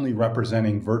only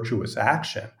representing virtuous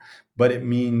action, but it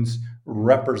means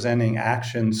representing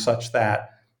action such that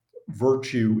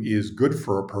virtue is good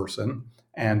for a person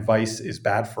and vice is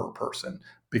bad for a person,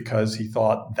 because he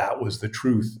thought that was the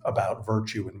truth about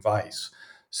virtue and vice.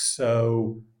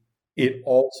 So it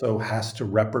also has to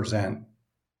represent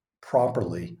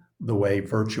properly the way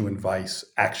virtue and vice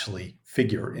actually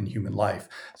figure in human life.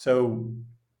 So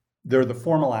there are the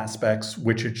formal aspects,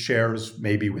 which it shares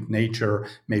maybe with nature,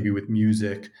 maybe with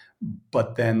music,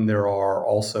 but then there are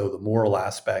also the moral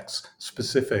aspects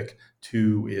specific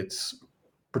to its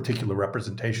particular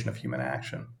representation of human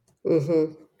action.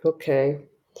 Mm-hmm. Okay.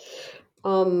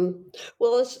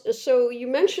 Well, so you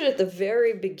mentioned at the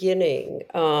very beginning,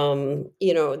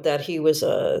 that he was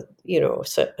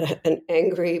an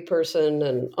angry person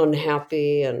and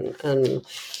unhappy and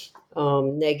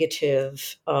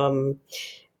negative.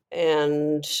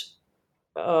 And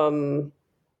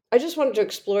I just wanted to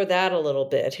explore that a little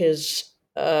bit.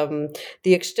 the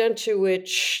extent to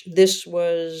which this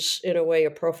was, in a way,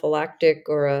 a prophylactic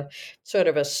or a sort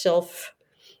of a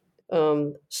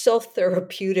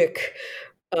self-therapeutic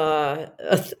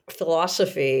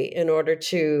philosophy in order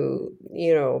to,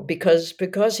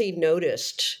 because he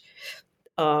noticed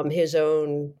his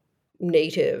own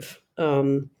native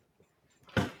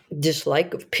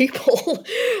dislike of people.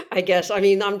 I guess. I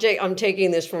mean, I'm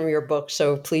taking this from your book,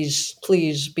 so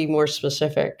please be more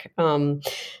specific.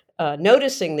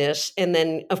 Noticing this, and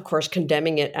then of course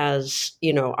condemning it as,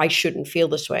 I shouldn't feel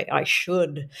this way. I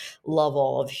should love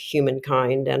all of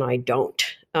humankind, and I don't.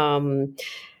 Could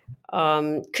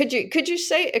you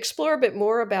explore a bit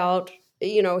more about,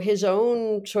 his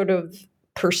own sort of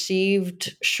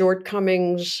perceived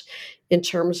shortcomings in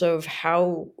terms of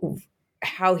how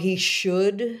he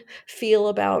should feel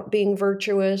about being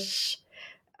virtuous,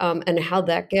 and how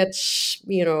that gets,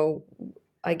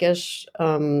 I guess,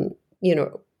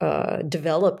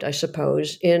 developed, I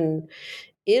suppose, in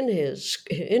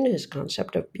his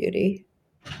concept of beauty.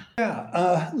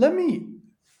 Yeah, let me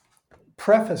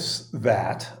preface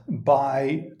that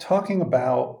by talking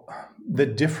about the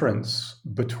difference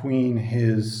between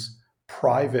his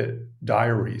private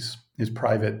diaries, his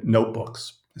private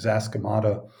notebooks, his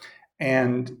Ascomata,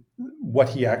 and what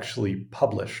he actually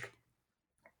published.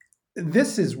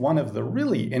 This is one of the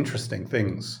really interesting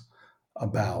things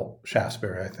about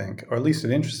Shaftesbury, I think, or at least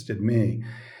it interested me.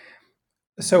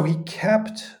 So he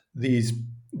kept these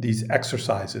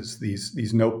exercises,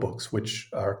 these notebooks, which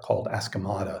are called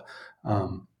Ascomata,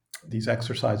 these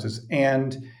exercises,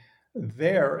 and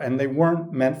they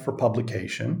weren't meant for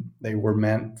publication. They were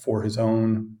meant for his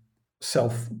own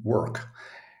self work,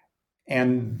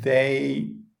 and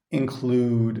they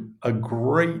include a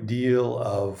great deal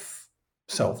of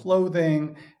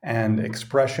self-loathing and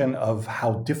expression of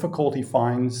how difficult he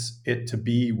finds it to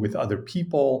be with other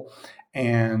people,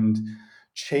 and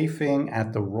chafing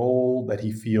at the role that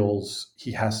he feels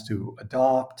he has to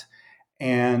adopt.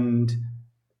 And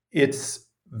it's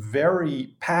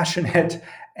very passionate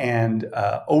and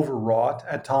overwrought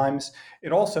at times.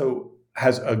 It also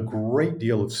has a great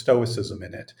deal of stoicism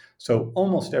in it. So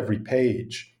almost every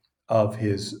page of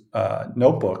his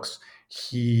notebooks,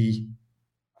 he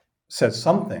says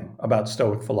something about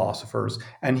Stoic philosophers,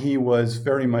 and he was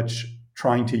very much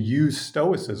trying to use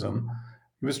Stoicism.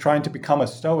 He was trying to become a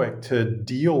Stoic to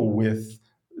deal with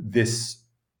this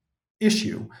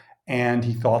issue, and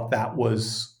he thought that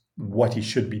was what he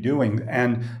should be doing.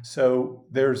 And so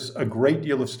there's a great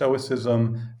deal of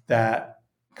Stoicism that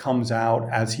comes out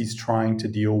as he's trying to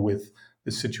deal with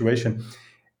the situation.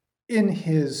 In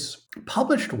his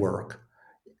published work,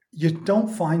 you don't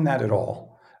find that at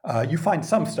all. You find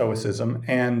some stoicism,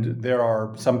 and there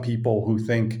are some people who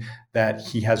think that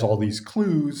he has all these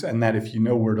clues, and that if you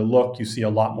know where to look, you see a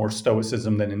lot more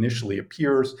stoicism than initially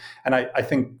appears. And I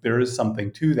think there is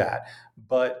something to that.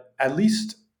 But at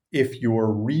least if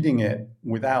you're reading it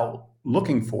without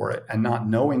looking for it and not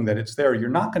knowing that it's there, you're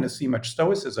not going to see much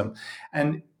stoicism.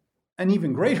 And an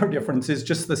even greater difference is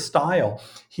just the style.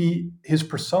 His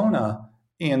persona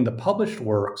in the published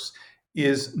works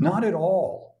is not at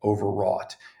all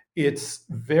overwrought. It's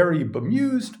very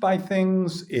bemused by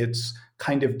things. It's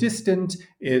kind of distant.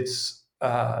 It's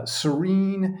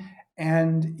serene.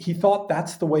 And he thought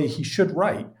that's the way he should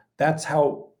write. That's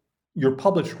how your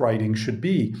published writing should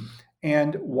be.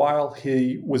 And while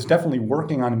he was definitely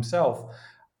working on himself,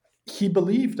 he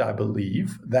believed, I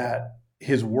believe, that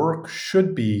his work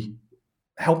should be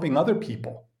helping other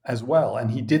people as well.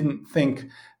 And he didn't think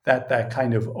that that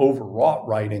kind of overwrought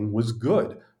writing was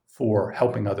good for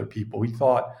helping other people. He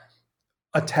thought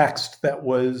a text that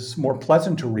was more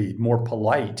pleasant to read, more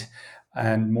polite,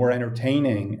 and more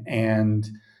entertaining and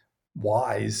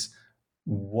wise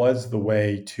was the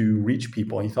way to reach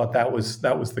people. And he thought that was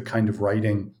the kind of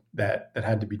writing that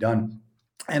had to be done.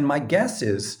 And my guess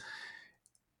is,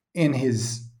 in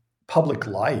his public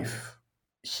life,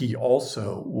 he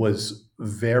also was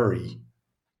very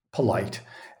polite.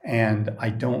 And I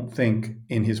don't think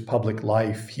in his public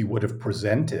life he would have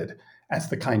presented as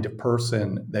the kind of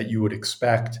person that you would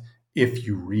expect if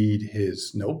you read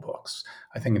his notebooks.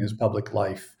 I think in his public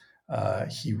life,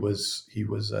 he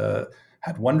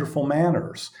had wonderful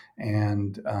manners,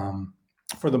 and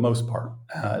for the most part,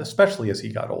 especially as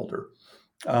he got older.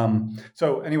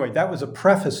 So anyway, that was a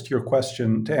preface to your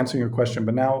question, to answering your question,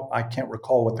 but now I can't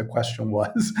recall what the question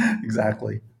was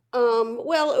exactly.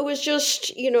 Well, it was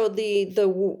just,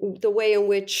 the way in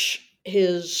which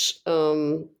his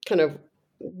kind of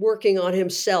working on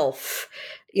himself,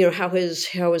 how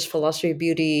his philosophy of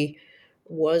beauty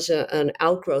was an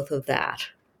outgrowth of that,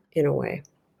 in a way.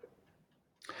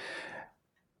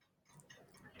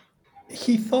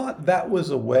 He thought that was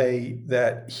a way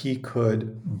that he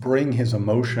could bring his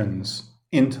emotions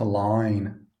into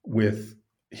line with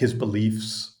his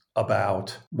beliefs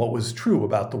about what was true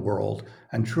about the world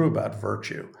and true about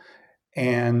virtue,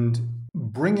 and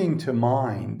bringing to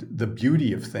mind the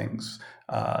beauty of things,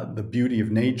 the beauty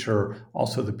of nature,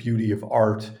 also the beauty of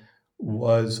art,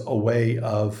 was a way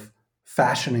of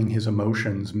fashioning his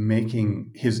emotions,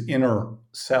 making his inner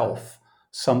self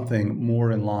something more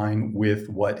in line with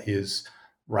what his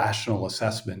rational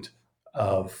assessment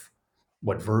of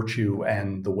what virtue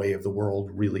and the way of the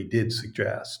world really did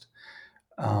suggest.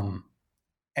 Um,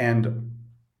 and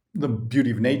the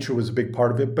beauty of nature was a big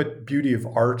part of it, but beauty of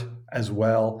art as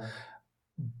well.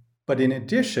 But in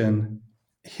addition,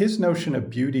 his notion of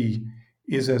beauty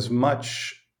is as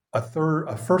much a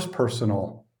first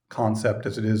personal concept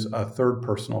as it is a third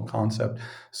personal concept.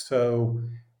 So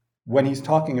when he's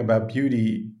talking about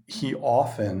beauty, he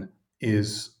often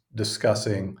is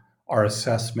discussing our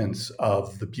assessments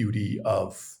of the beauty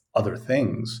of other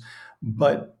things.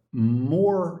 But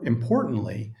more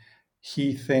importantly,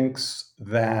 he thinks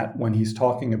that when he's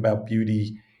talking about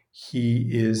beauty, he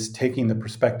is taking the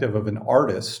perspective of an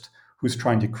artist who's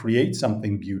trying to create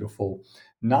something beautiful,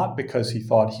 not because he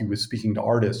thought he was speaking to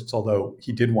artists, although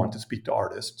he did want to speak to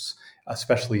artists,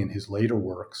 especially in his later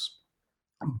works,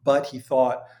 but he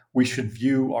thought we should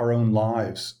view our own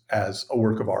lives as a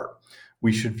work of art.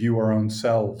 We should view our own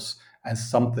selves as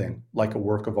something like a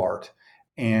work of art.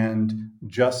 And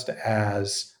just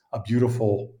as a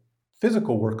beautiful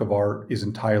physical work of art is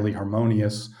entirely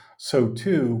harmonious, so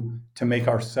too, to make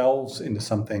ourselves into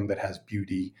something that has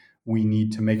beauty, we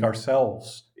need to make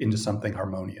ourselves into something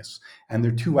harmonious. And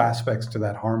there are two aspects to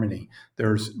that harmony.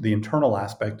 There's the internal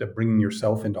aspect of bringing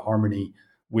yourself into harmony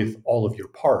with all of your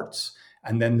parts.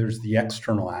 And then there's the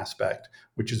external aspect,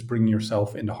 which is bringing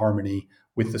yourself into harmony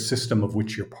with the system of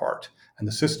which you're part. And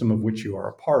the system of which you are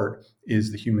a part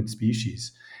is the human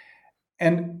species.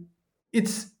 And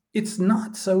it's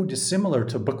not so dissimilar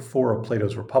to Book 4 of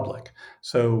Plato's Republic.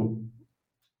 So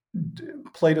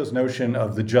Plato's notion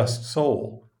of the just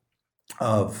soul,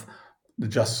 of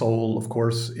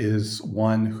course, is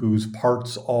one whose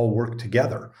parts all work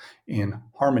together in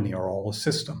harmony, are all a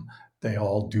system. They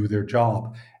all do their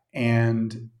job.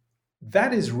 And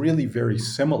that is really very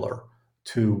similar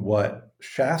to what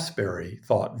Shaftesbury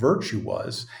thought virtue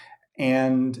was.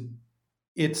 And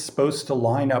it's supposed to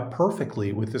line up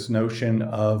perfectly with this notion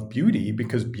of beauty,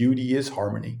 because beauty is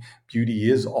harmony. Beauty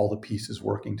is all the pieces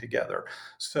working together.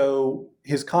 So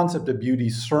his concept of beauty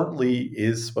certainly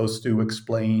is supposed to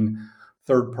explain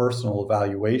third personal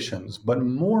evaluations, but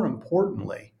more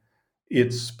importantly,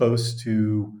 it's supposed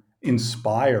to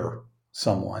inspire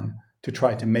someone to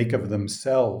try to make of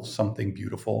themselves something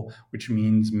beautiful, which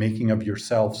means making of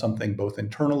yourself something both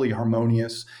internally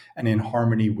harmonious and in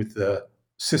harmony with the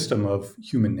system of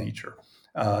human nature.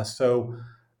 So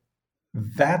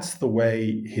that's the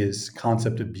way his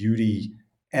concept of beauty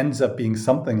ends up being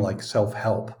something like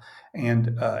self-help.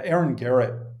 And Aaron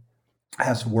Garrett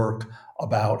has work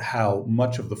about how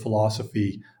much of the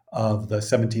philosophy of the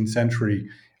 17th century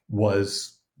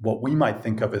was what we might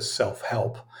think of as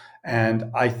self-help. And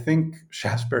I think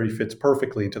Shaftesbury fits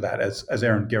perfectly into that, as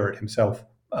Aaron Garrett himself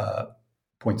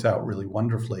points out really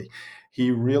wonderfully. He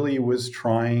really was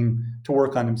trying to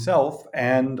work on himself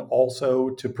and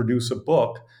also to produce a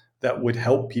book that would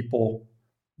help people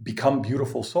become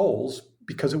beautiful souls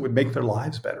because it would make their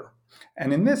lives better.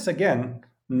 And in this, again,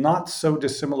 not so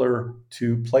dissimilar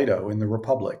to Plato in the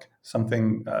Republic,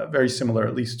 something very similar,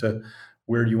 at least to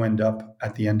where you end up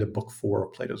at the end of Book 4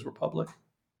 of Plato's Republic.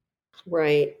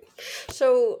 Right.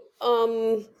 So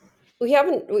one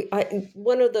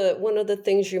of the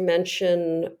things you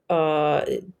mention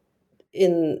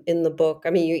in the book. I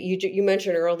mean, you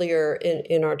mentioned earlier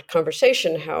in our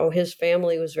conversation how his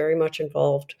family was very much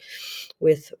involved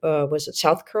with was it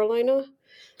South Carolina?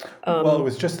 Well, it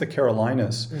was just the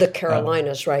Carolinas. The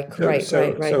Carolinas, right? Right.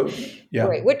 Yeah.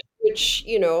 Right. Which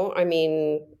I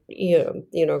mean,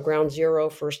 ground zero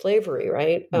for slavery,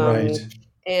 right? Right.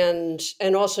 And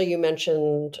also you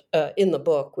mentioned in the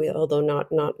book, although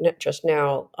not just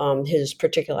now, his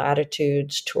particular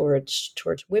attitudes towards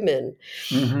women.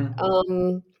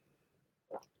 Mm-hmm.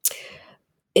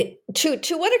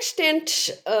 To what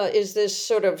extent is this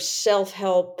sort of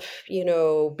self-help,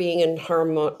 being in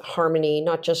harmony,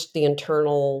 not just the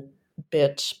internal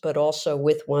bits, but also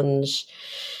with one's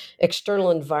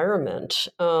external environment?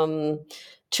 To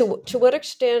what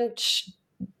extent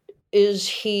is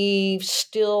he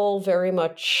still very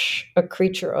much a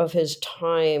creature of his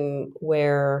time,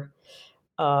 where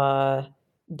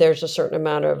there's a certain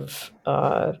amount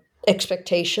of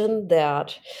expectation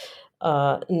that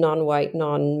non-white,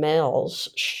 non-males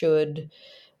should,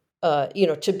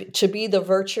 to be the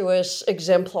virtuous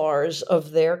exemplars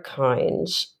of their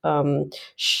kinds,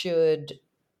 should,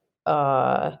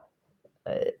 uh,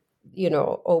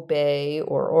 obey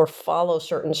or follow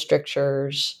certain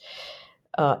strictures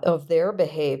of their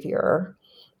behavior.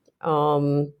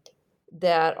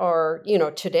 That are,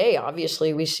 today,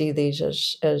 obviously, we see these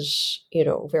as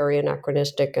very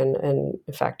anachronistic and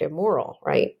in fact immoral,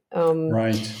 right?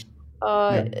 Right.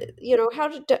 Uh, Yeah. how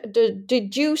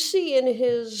did you see in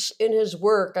his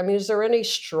work? I mean, is there any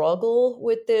struggle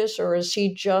with this, or is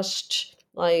he just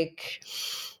like,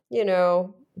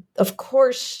 of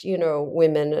course,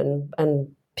 women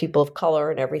and people of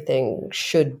color and everything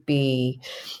should be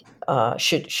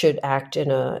should act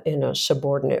in a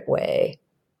subordinate way?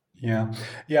 Yeah.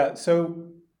 Yeah.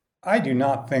 So I do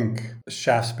not think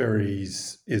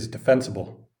Shaftesbury's is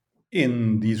defensible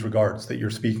in these regards that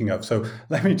you're speaking of. So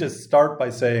let me just start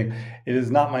by saying it is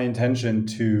not my intention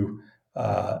to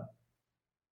uh,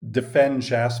 defend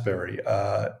Shaftesbury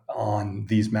on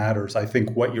these matters. I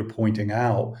think what you're pointing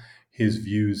out, his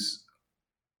views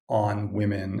on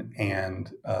women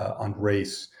and on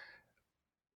race,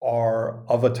 are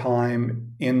of a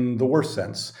time in the worst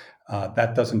sense.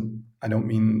 I don't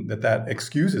mean that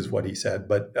excuses what he said,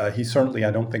 but he certainly,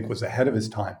 I don't think, was ahead of his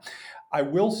time. I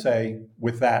will say,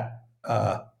 with that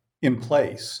in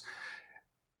place,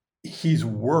 he's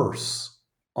worse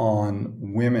on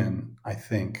women, I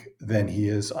think, than he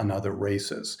is on other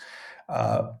races.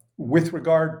 With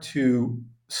regard to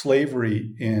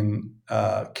slavery in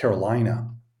Carolina,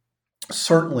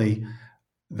 certainly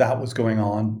that was going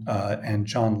on, and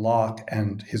John Locke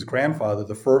and his grandfather,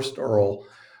 the first Earl,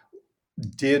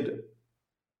 did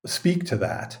speak to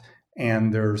that.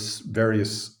 And there's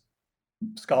various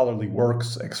scholarly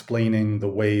works explaining the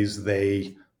ways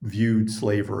they viewed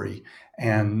slavery,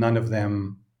 and none of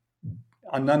them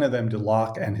did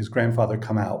Locke and his grandfather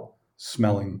come out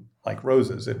smelling like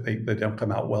roses. They don't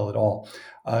come out well at all.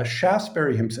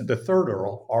 Shaftesbury himself, the third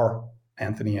Earl, R.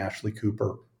 Anthony Ashley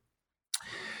Cooper,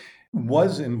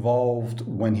 was involved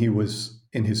when he was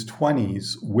in his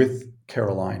 20s with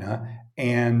Carolina,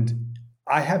 and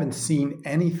I haven't seen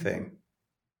anything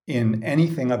in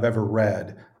anything I've ever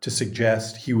read to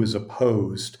suggest he was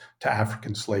opposed to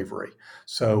African slavery.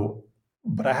 So,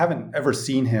 but I haven't ever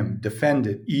seen him defend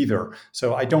it either.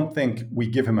 So I don't think we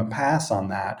give him a pass on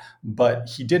that, but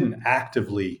he didn't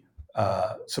actively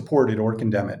support it or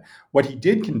condemn it. What he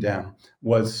did condemn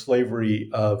was slavery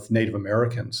of Native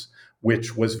Americans,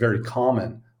 which was very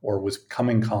common or was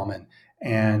becoming common.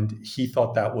 And he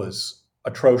thought that was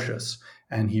atrocious.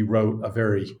 And he wrote a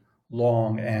very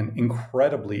long and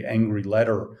incredibly angry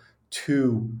letter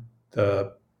to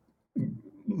the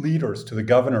leaders, to the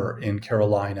governor in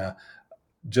Carolina,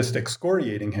 just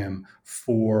excoriating him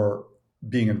for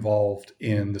being involved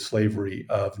in the slavery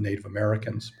of Native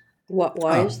Americans.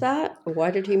 Why is that?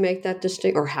 Why did he make that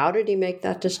distinction, or how did he make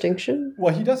that distinction?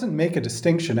 Well, he doesn't make a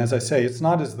distinction. As I say, it's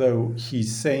not as though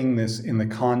he's saying this in the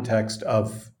context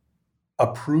of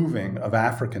approving of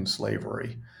African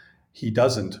slavery. He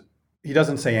doesn't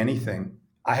say anything.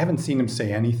 I haven't seen him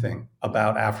say anything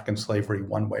about African slavery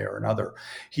one way or another.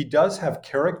 He does have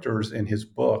characters in his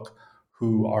book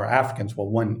who are Africans. Well,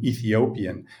 one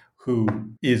Ethiopian who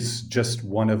is just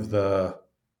one of the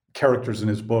characters in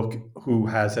his book who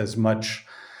has as much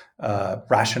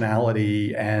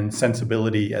rationality and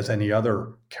sensibility as any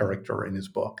other character in his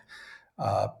book.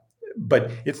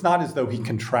 But it's not as though he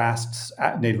contrasts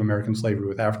Native American slavery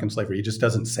with African slavery. He just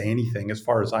doesn't say anything. As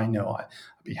far as I know, I'd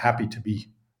be happy to be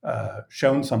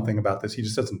shown something about this. He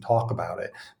just doesn't talk about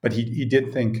it. But he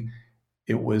did think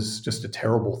it was just a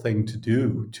terrible thing to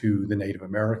do to the Native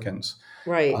Americans.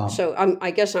 Right. So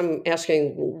I guess I'm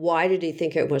asking, why did he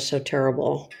think it was so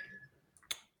terrible?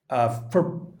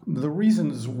 For the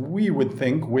reasons we would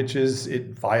think, which is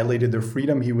it violated their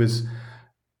freedom. He was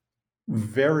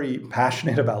very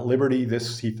passionate about liberty.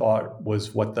 This, he thought,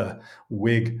 was what the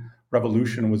Whig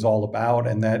Revolution was all about,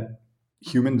 and that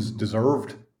humans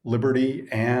deserved liberty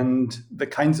and the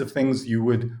kinds of things you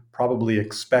would probably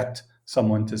expect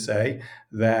someone to say,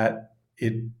 that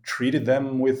it treated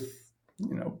them with,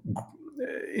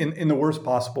 in the worst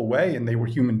possible way, and they were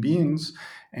human beings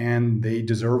and they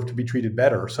deserved to be treated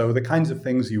better. So the kinds of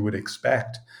things you would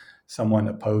expect someone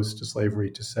opposed to slavery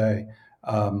to say.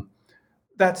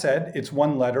 That said, it's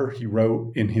one letter he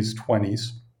wrote in his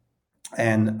 20s,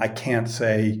 and I can't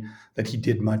say that he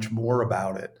did much more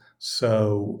about it.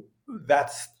 So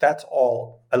that's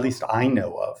all, at least I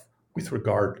know of, with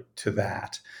regard to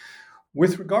that.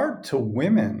 With regard to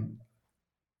women,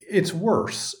 it's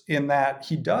worse in that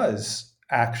he does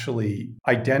actually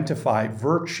identify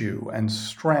virtue and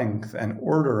strength and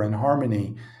order and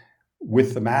harmony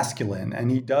with the masculine. And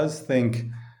he does think,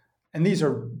 and these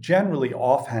are generally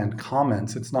offhand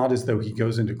comments, it's not as though he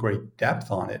goes into great depth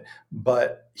on it,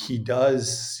 but he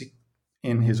does,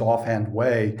 in his offhand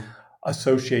way,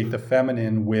 associate the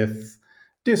feminine with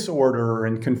disorder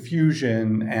and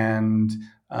confusion and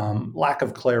lack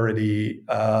of clarity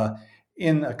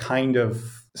in a kind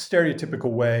of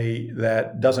stereotypical way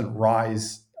that doesn't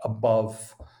rise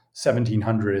above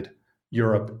 1700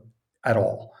 Europe at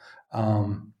all.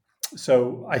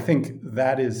 So I think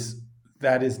that is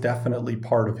definitely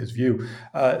part of his view.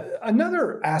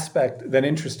 Another aspect that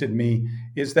interested me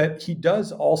is that he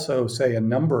does also say a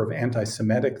number of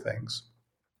anti-Semitic things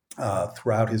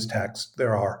throughout his text.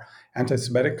 There are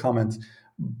anti-Semitic comments,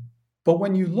 but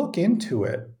when you look into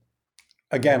it,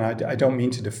 again, I don't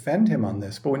mean to defend him on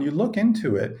this, but when you look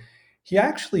into it, he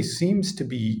actually seems to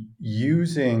be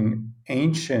using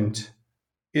ancient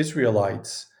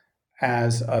Israelites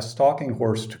as a stalking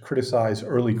horse to criticize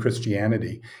early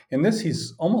Christianity. In this,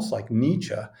 he's almost like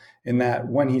Nietzsche, in that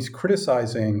when he's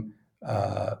criticizing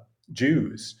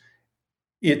Jews,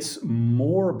 it's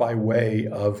more by way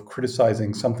of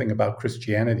criticizing something about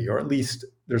Christianity, or at least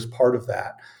there's part of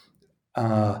that.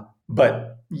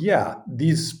 But yeah,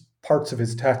 these parts of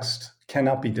his text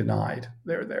cannot be denied.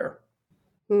 They're there.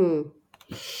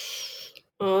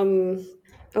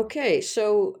 Okay,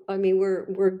 so I mean,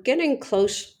 we're getting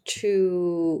close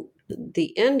to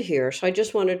the end here. So I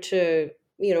just wanted to,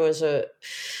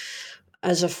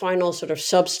 as a final sort of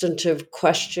substantive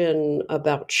question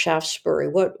about Shaftesbury,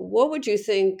 what would you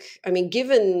think? I mean,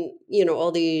 given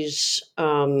all these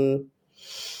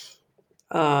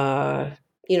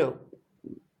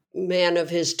man of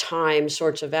his time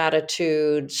sorts of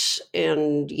attitudes,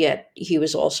 and yet he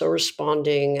was also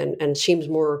responding and seems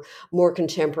more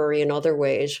contemporary in other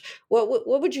ways. What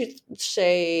would you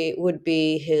say would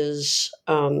be his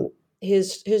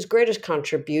greatest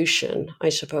contribution, I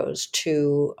suppose,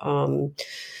 to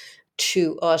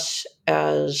us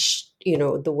as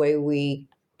the way we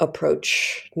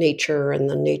approach nature and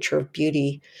the nature of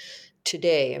beauty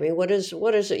today? I mean, what is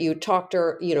it? You talked,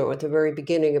 at the very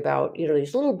beginning about,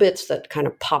 these little bits that kind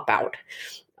of pop out.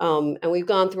 And we've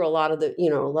gone through a lot of a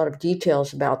lot of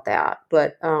details about that.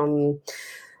 But, given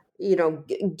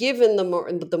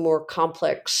the more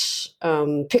complex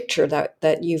picture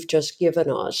that you've just given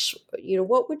us,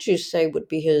 what would you say would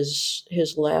be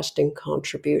his lasting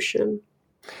contribution?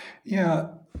 Yeah,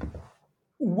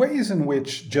 ways in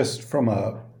which, just from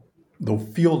the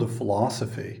field of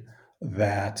philosophy,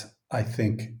 that I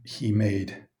think he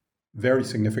made very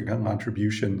significant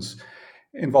contributions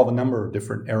involve a number of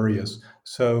different areas.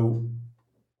 So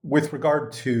with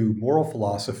regard to moral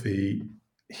philosophy,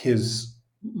 his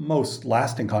most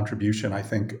lasting contribution, I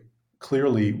think,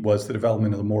 clearly was the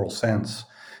development of the moral sense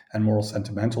and moral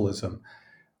sentimentalism.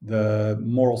 The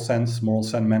moral sense, moral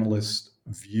sentimentalist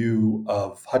view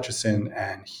of Hutcheson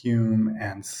and Hume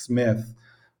and Smith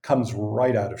comes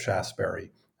right out of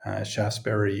Shaftesbury.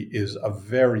 Shaftesbury is a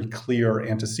very clear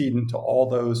antecedent to all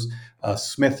those.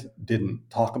 Smith didn't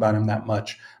talk about him that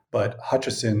much, but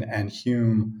Hutcheson and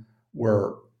Hume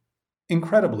were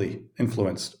incredibly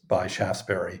influenced by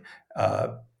Shaftesbury.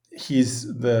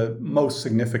 He's the most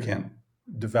significant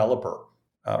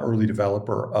early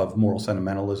developer of moral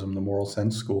sentimentalism, the moral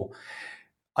sense school.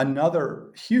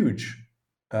 Another huge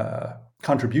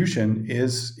contribution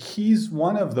is he's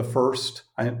one of the first,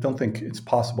 I don't think it's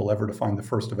possible ever to find the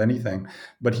first of anything,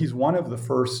 but he's one of the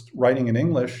first writing in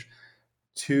English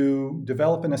to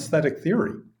develop an aesthetic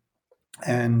theory.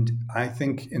 And I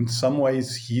think in some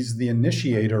ways he's the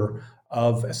initiator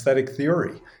of aesthetic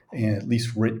theory, at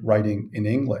least writing in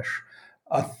English.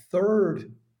 A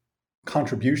third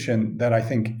contribution that I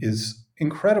think is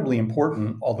incredibly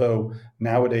important, although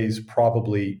nowadays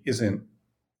probably isn't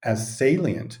as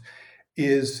salient,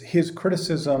 is his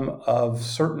criticism of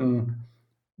certain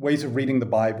ways of reading the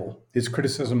Bible, his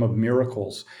criticism of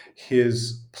miracles,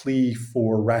 his plea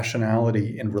for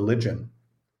rationality in religion.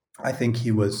 I think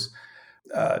he was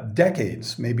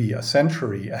decades, maybe a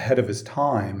century ahead of his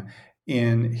time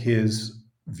in his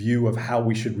view of how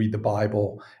we should read the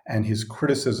Bible and his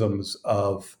criticisms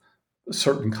of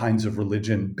certain kinds of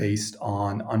religion based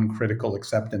on uncritical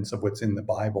acceptance of what's in the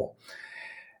Bible.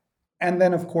 And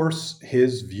then, of course,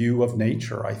 his view of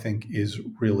nature, I think, is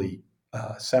really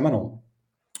seminal.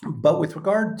 But with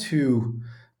regard to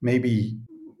maybe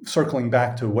circling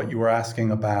back to what you were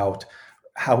asking about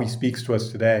how he speaks to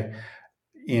us today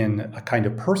in a kind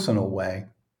of personal way,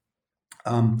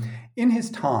 in his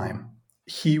time,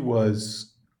 he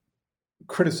was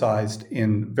criticized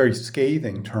in very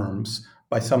scathing terms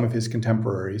by some of his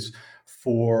contemporaries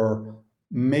for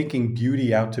making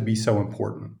beauty out to be so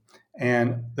important.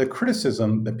 And the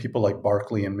criticism that people like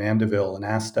Berkeley and Mandeville and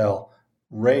Astel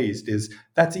raised is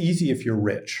that's easy if you're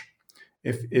rich.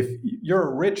 If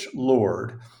you're a rich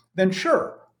lord, then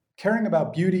sure, caring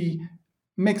about beauty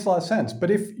makes a lot of sense. But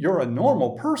if you're a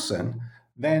normal person,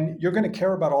 then you're going to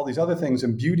care about all these other things,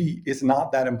 and beauty is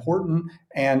not that important.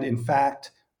 And in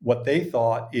fact, what they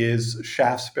thought is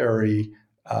Shaftesbury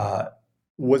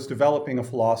was developing a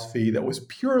philosophy that was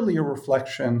purely a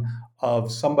reflection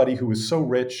of somebody who was so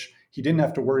rich he didn't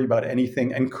have to worry about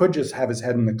anything and could just have his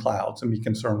head in the clouds and be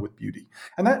concerned with beauty.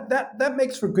 And that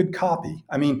makes for good copy.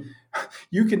 I mean,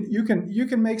 you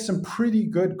can make some pretty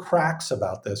good cracks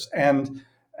about this. And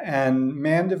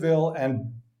Mandeville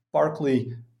and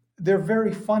Berkeley, they're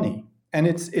very funny. And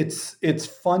it's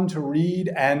fun to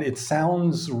read, and it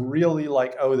sounds really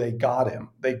like, oh, they got him.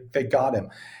 They got him.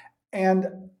 And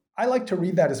I like to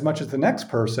read that as much as the next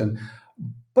person.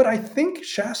 But I think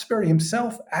Shaftesbury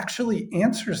himself actually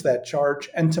answers that charge.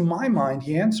 And to my mind,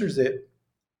 he answers it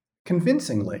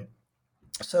convincingly.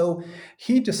 So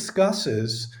he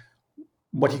discusses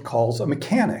what he calls a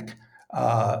mechanic.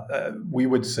 We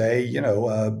would say,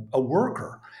 a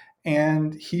worker.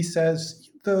 And he says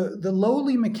the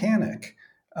lowly mechanic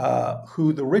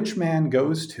who the rich man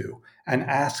goes to and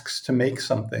asks to make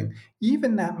something,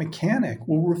 even that mechanic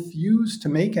will refuse to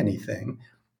make anything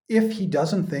if he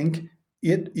doesn't think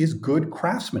it is good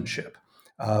craftsmanship,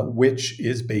 which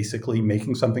is basically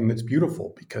making something that's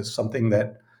beautiful, because something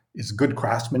that is good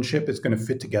craftsmanship is going to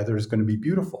fit together, is going to be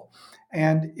beautiful.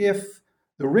 And if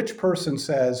the rich person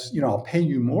says, I'll pay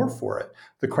you more for it,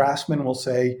 the craftsman will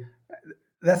say,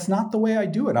 that's not the way I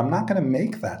do it. I'm not going to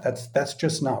make that. That's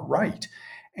just not right.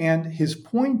 And his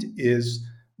point is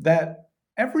that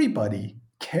everybody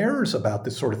cares about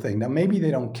this sort of thing. Now, maybe they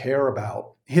don't care about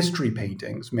history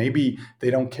paintings. Maybe they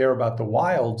don't care about the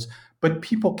wilds, but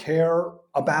people care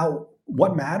about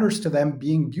what matters to them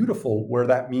being beautiful, where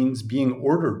that means being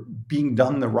ordered, being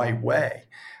done the right way.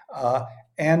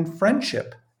 And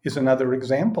friendship is another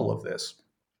example of this.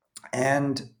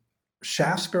 And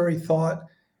Shaftesbury thought,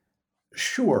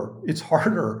 sure, it's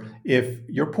harder if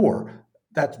you're poor.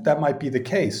 That might be the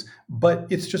case, but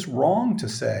it's just wrong to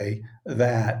say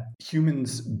that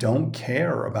humans don't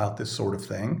care about this sort of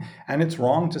thing. And it's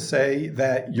wrong to say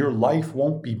that your life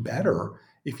won't be better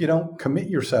if you don't commit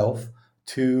yourself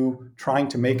to trying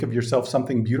to make of yourself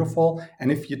something beautiful.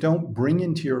 And if you don't bring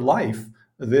into your life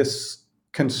this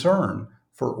concern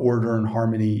for order and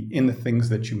harmony in the things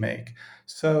that you make.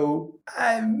 So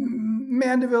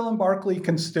Mandeville and Berkeley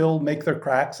can still make their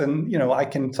cracks. And, I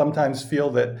can sometimes feel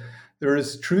that there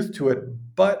is truth to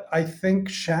it. But I think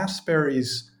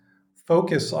Shaftesbury's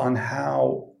focus on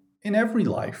how in every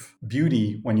life,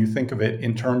 beauty, when you think of it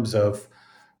in terms of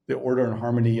the order and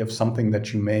harmony of something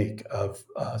that you make, of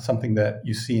something that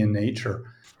you see in nature,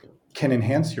 can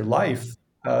enhance your life,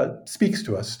 speaks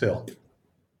to us still.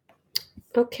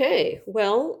 Okay,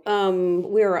 well,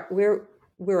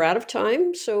 we're out of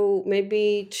time, so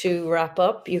maybe to wrap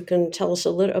up, you can tell us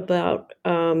a little about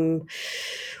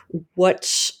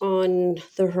what's on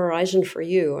the horizon for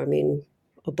you. I mean,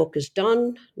 a book is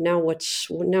done. Now what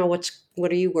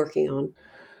are you working on?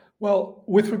 Well,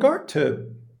 with regard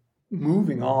to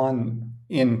moving on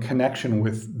in connection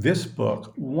with this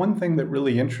book, one thing that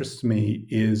really interests me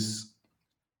is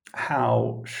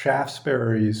how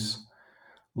Shaftesbury's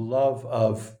love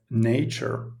of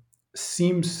nature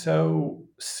seems so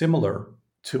similar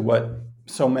to what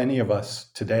so many of us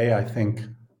today, I think,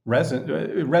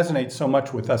 resonates so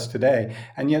much with us today.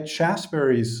 And yet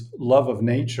Shaftesbury's love of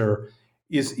nature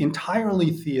is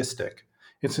entirely theistic.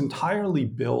 It's entirely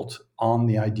built on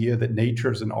the idea that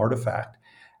nature is an artifact.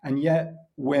 And yet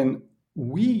when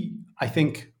we, I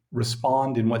think,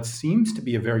 respond in what seems to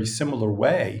be a very similar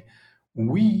way,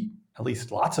 we, at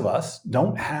least lots of us,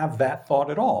 don't have that thought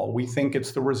at all. We think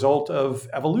it's the result of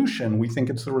evolution. We think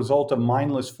it's the result of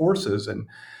mindless forces and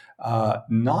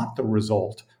not the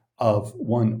result of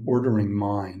one ordering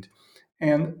mind.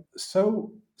 And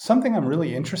so something I'm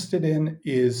really interested in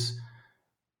is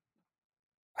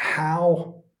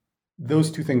how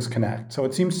those two things connect. So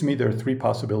it seems to me there are three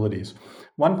possibilities.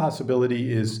 One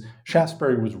possibility is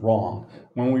Shaftesbury was wrong.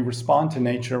 When we respond to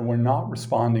nature, we're not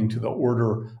responding to the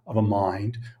order of a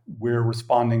mind. We're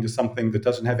responding to something that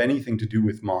doesn't have anything to do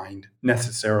with mind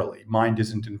necessarily. Mind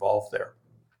isn't involved there.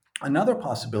 Another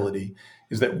possibility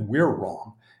is that we're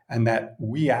wrong and that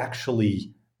we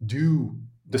actually do,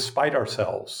 despite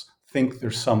ourselves, think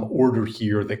there's some order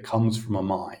here that comes from a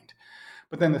mind.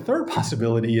 But then the third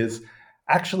possibility is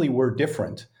actually we're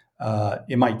different.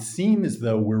 it might seem as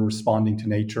though we're responding to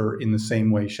nature in the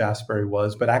same way Shaftesbury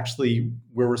was, but actually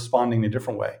we're responding a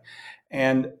different way.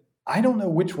 And I don't know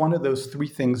which one of those three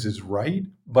things is right,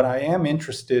 but I am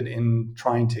interested in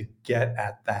trying to get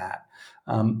at that.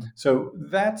 So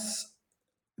that's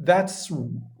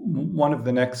one of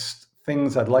the next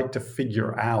things I'd like to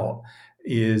figure out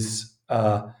is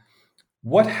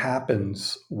what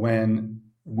happens when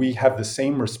we have the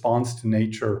same response to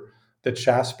nature that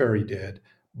Shaftesbury did,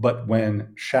 but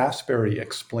when Shaftesbury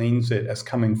explains it as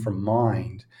coming from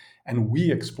mind, and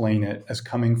we explain it as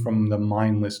coming from the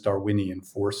mindless Darwinian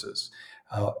forces.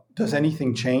 Does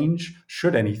anything change?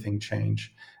 Should anything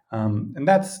change? And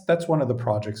that's one of the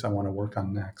projects I want to work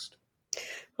on next.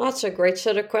 Well, that's a great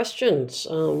set of questions,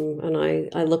 and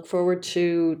I look forward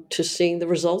to seeing the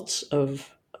results of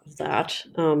that.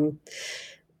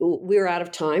 We're out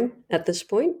of time at this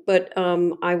point, but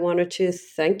I wanted to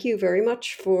thank you very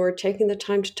much for taking the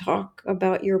time to talk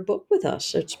about your book with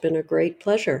us. It's been a great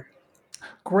pleasure.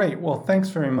 Great. Well, thanks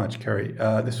very much, Carrie.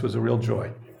 This was a real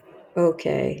joy.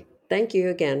 Okay. Thank you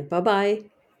again. Bye-bye.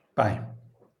 Bye.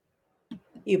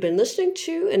 You've been listening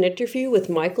to an interview with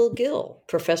Michael Gill,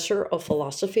 Professor of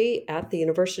Philosophy at the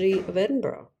University of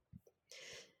Edinburgh.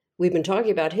 We've been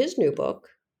talking about his new book,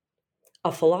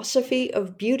 A Philosophy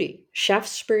of Beauty,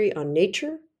 Shaftesbury on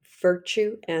Nature,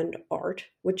 Virtue, and Art,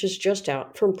 which is just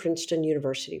out from Princeton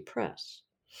University Press.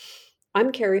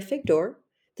 I'm Carrie Figdor.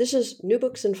 This is New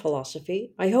Books in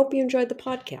Philosophy. I hope you enjoyed the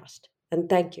podcast, and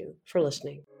thank you for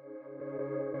listening.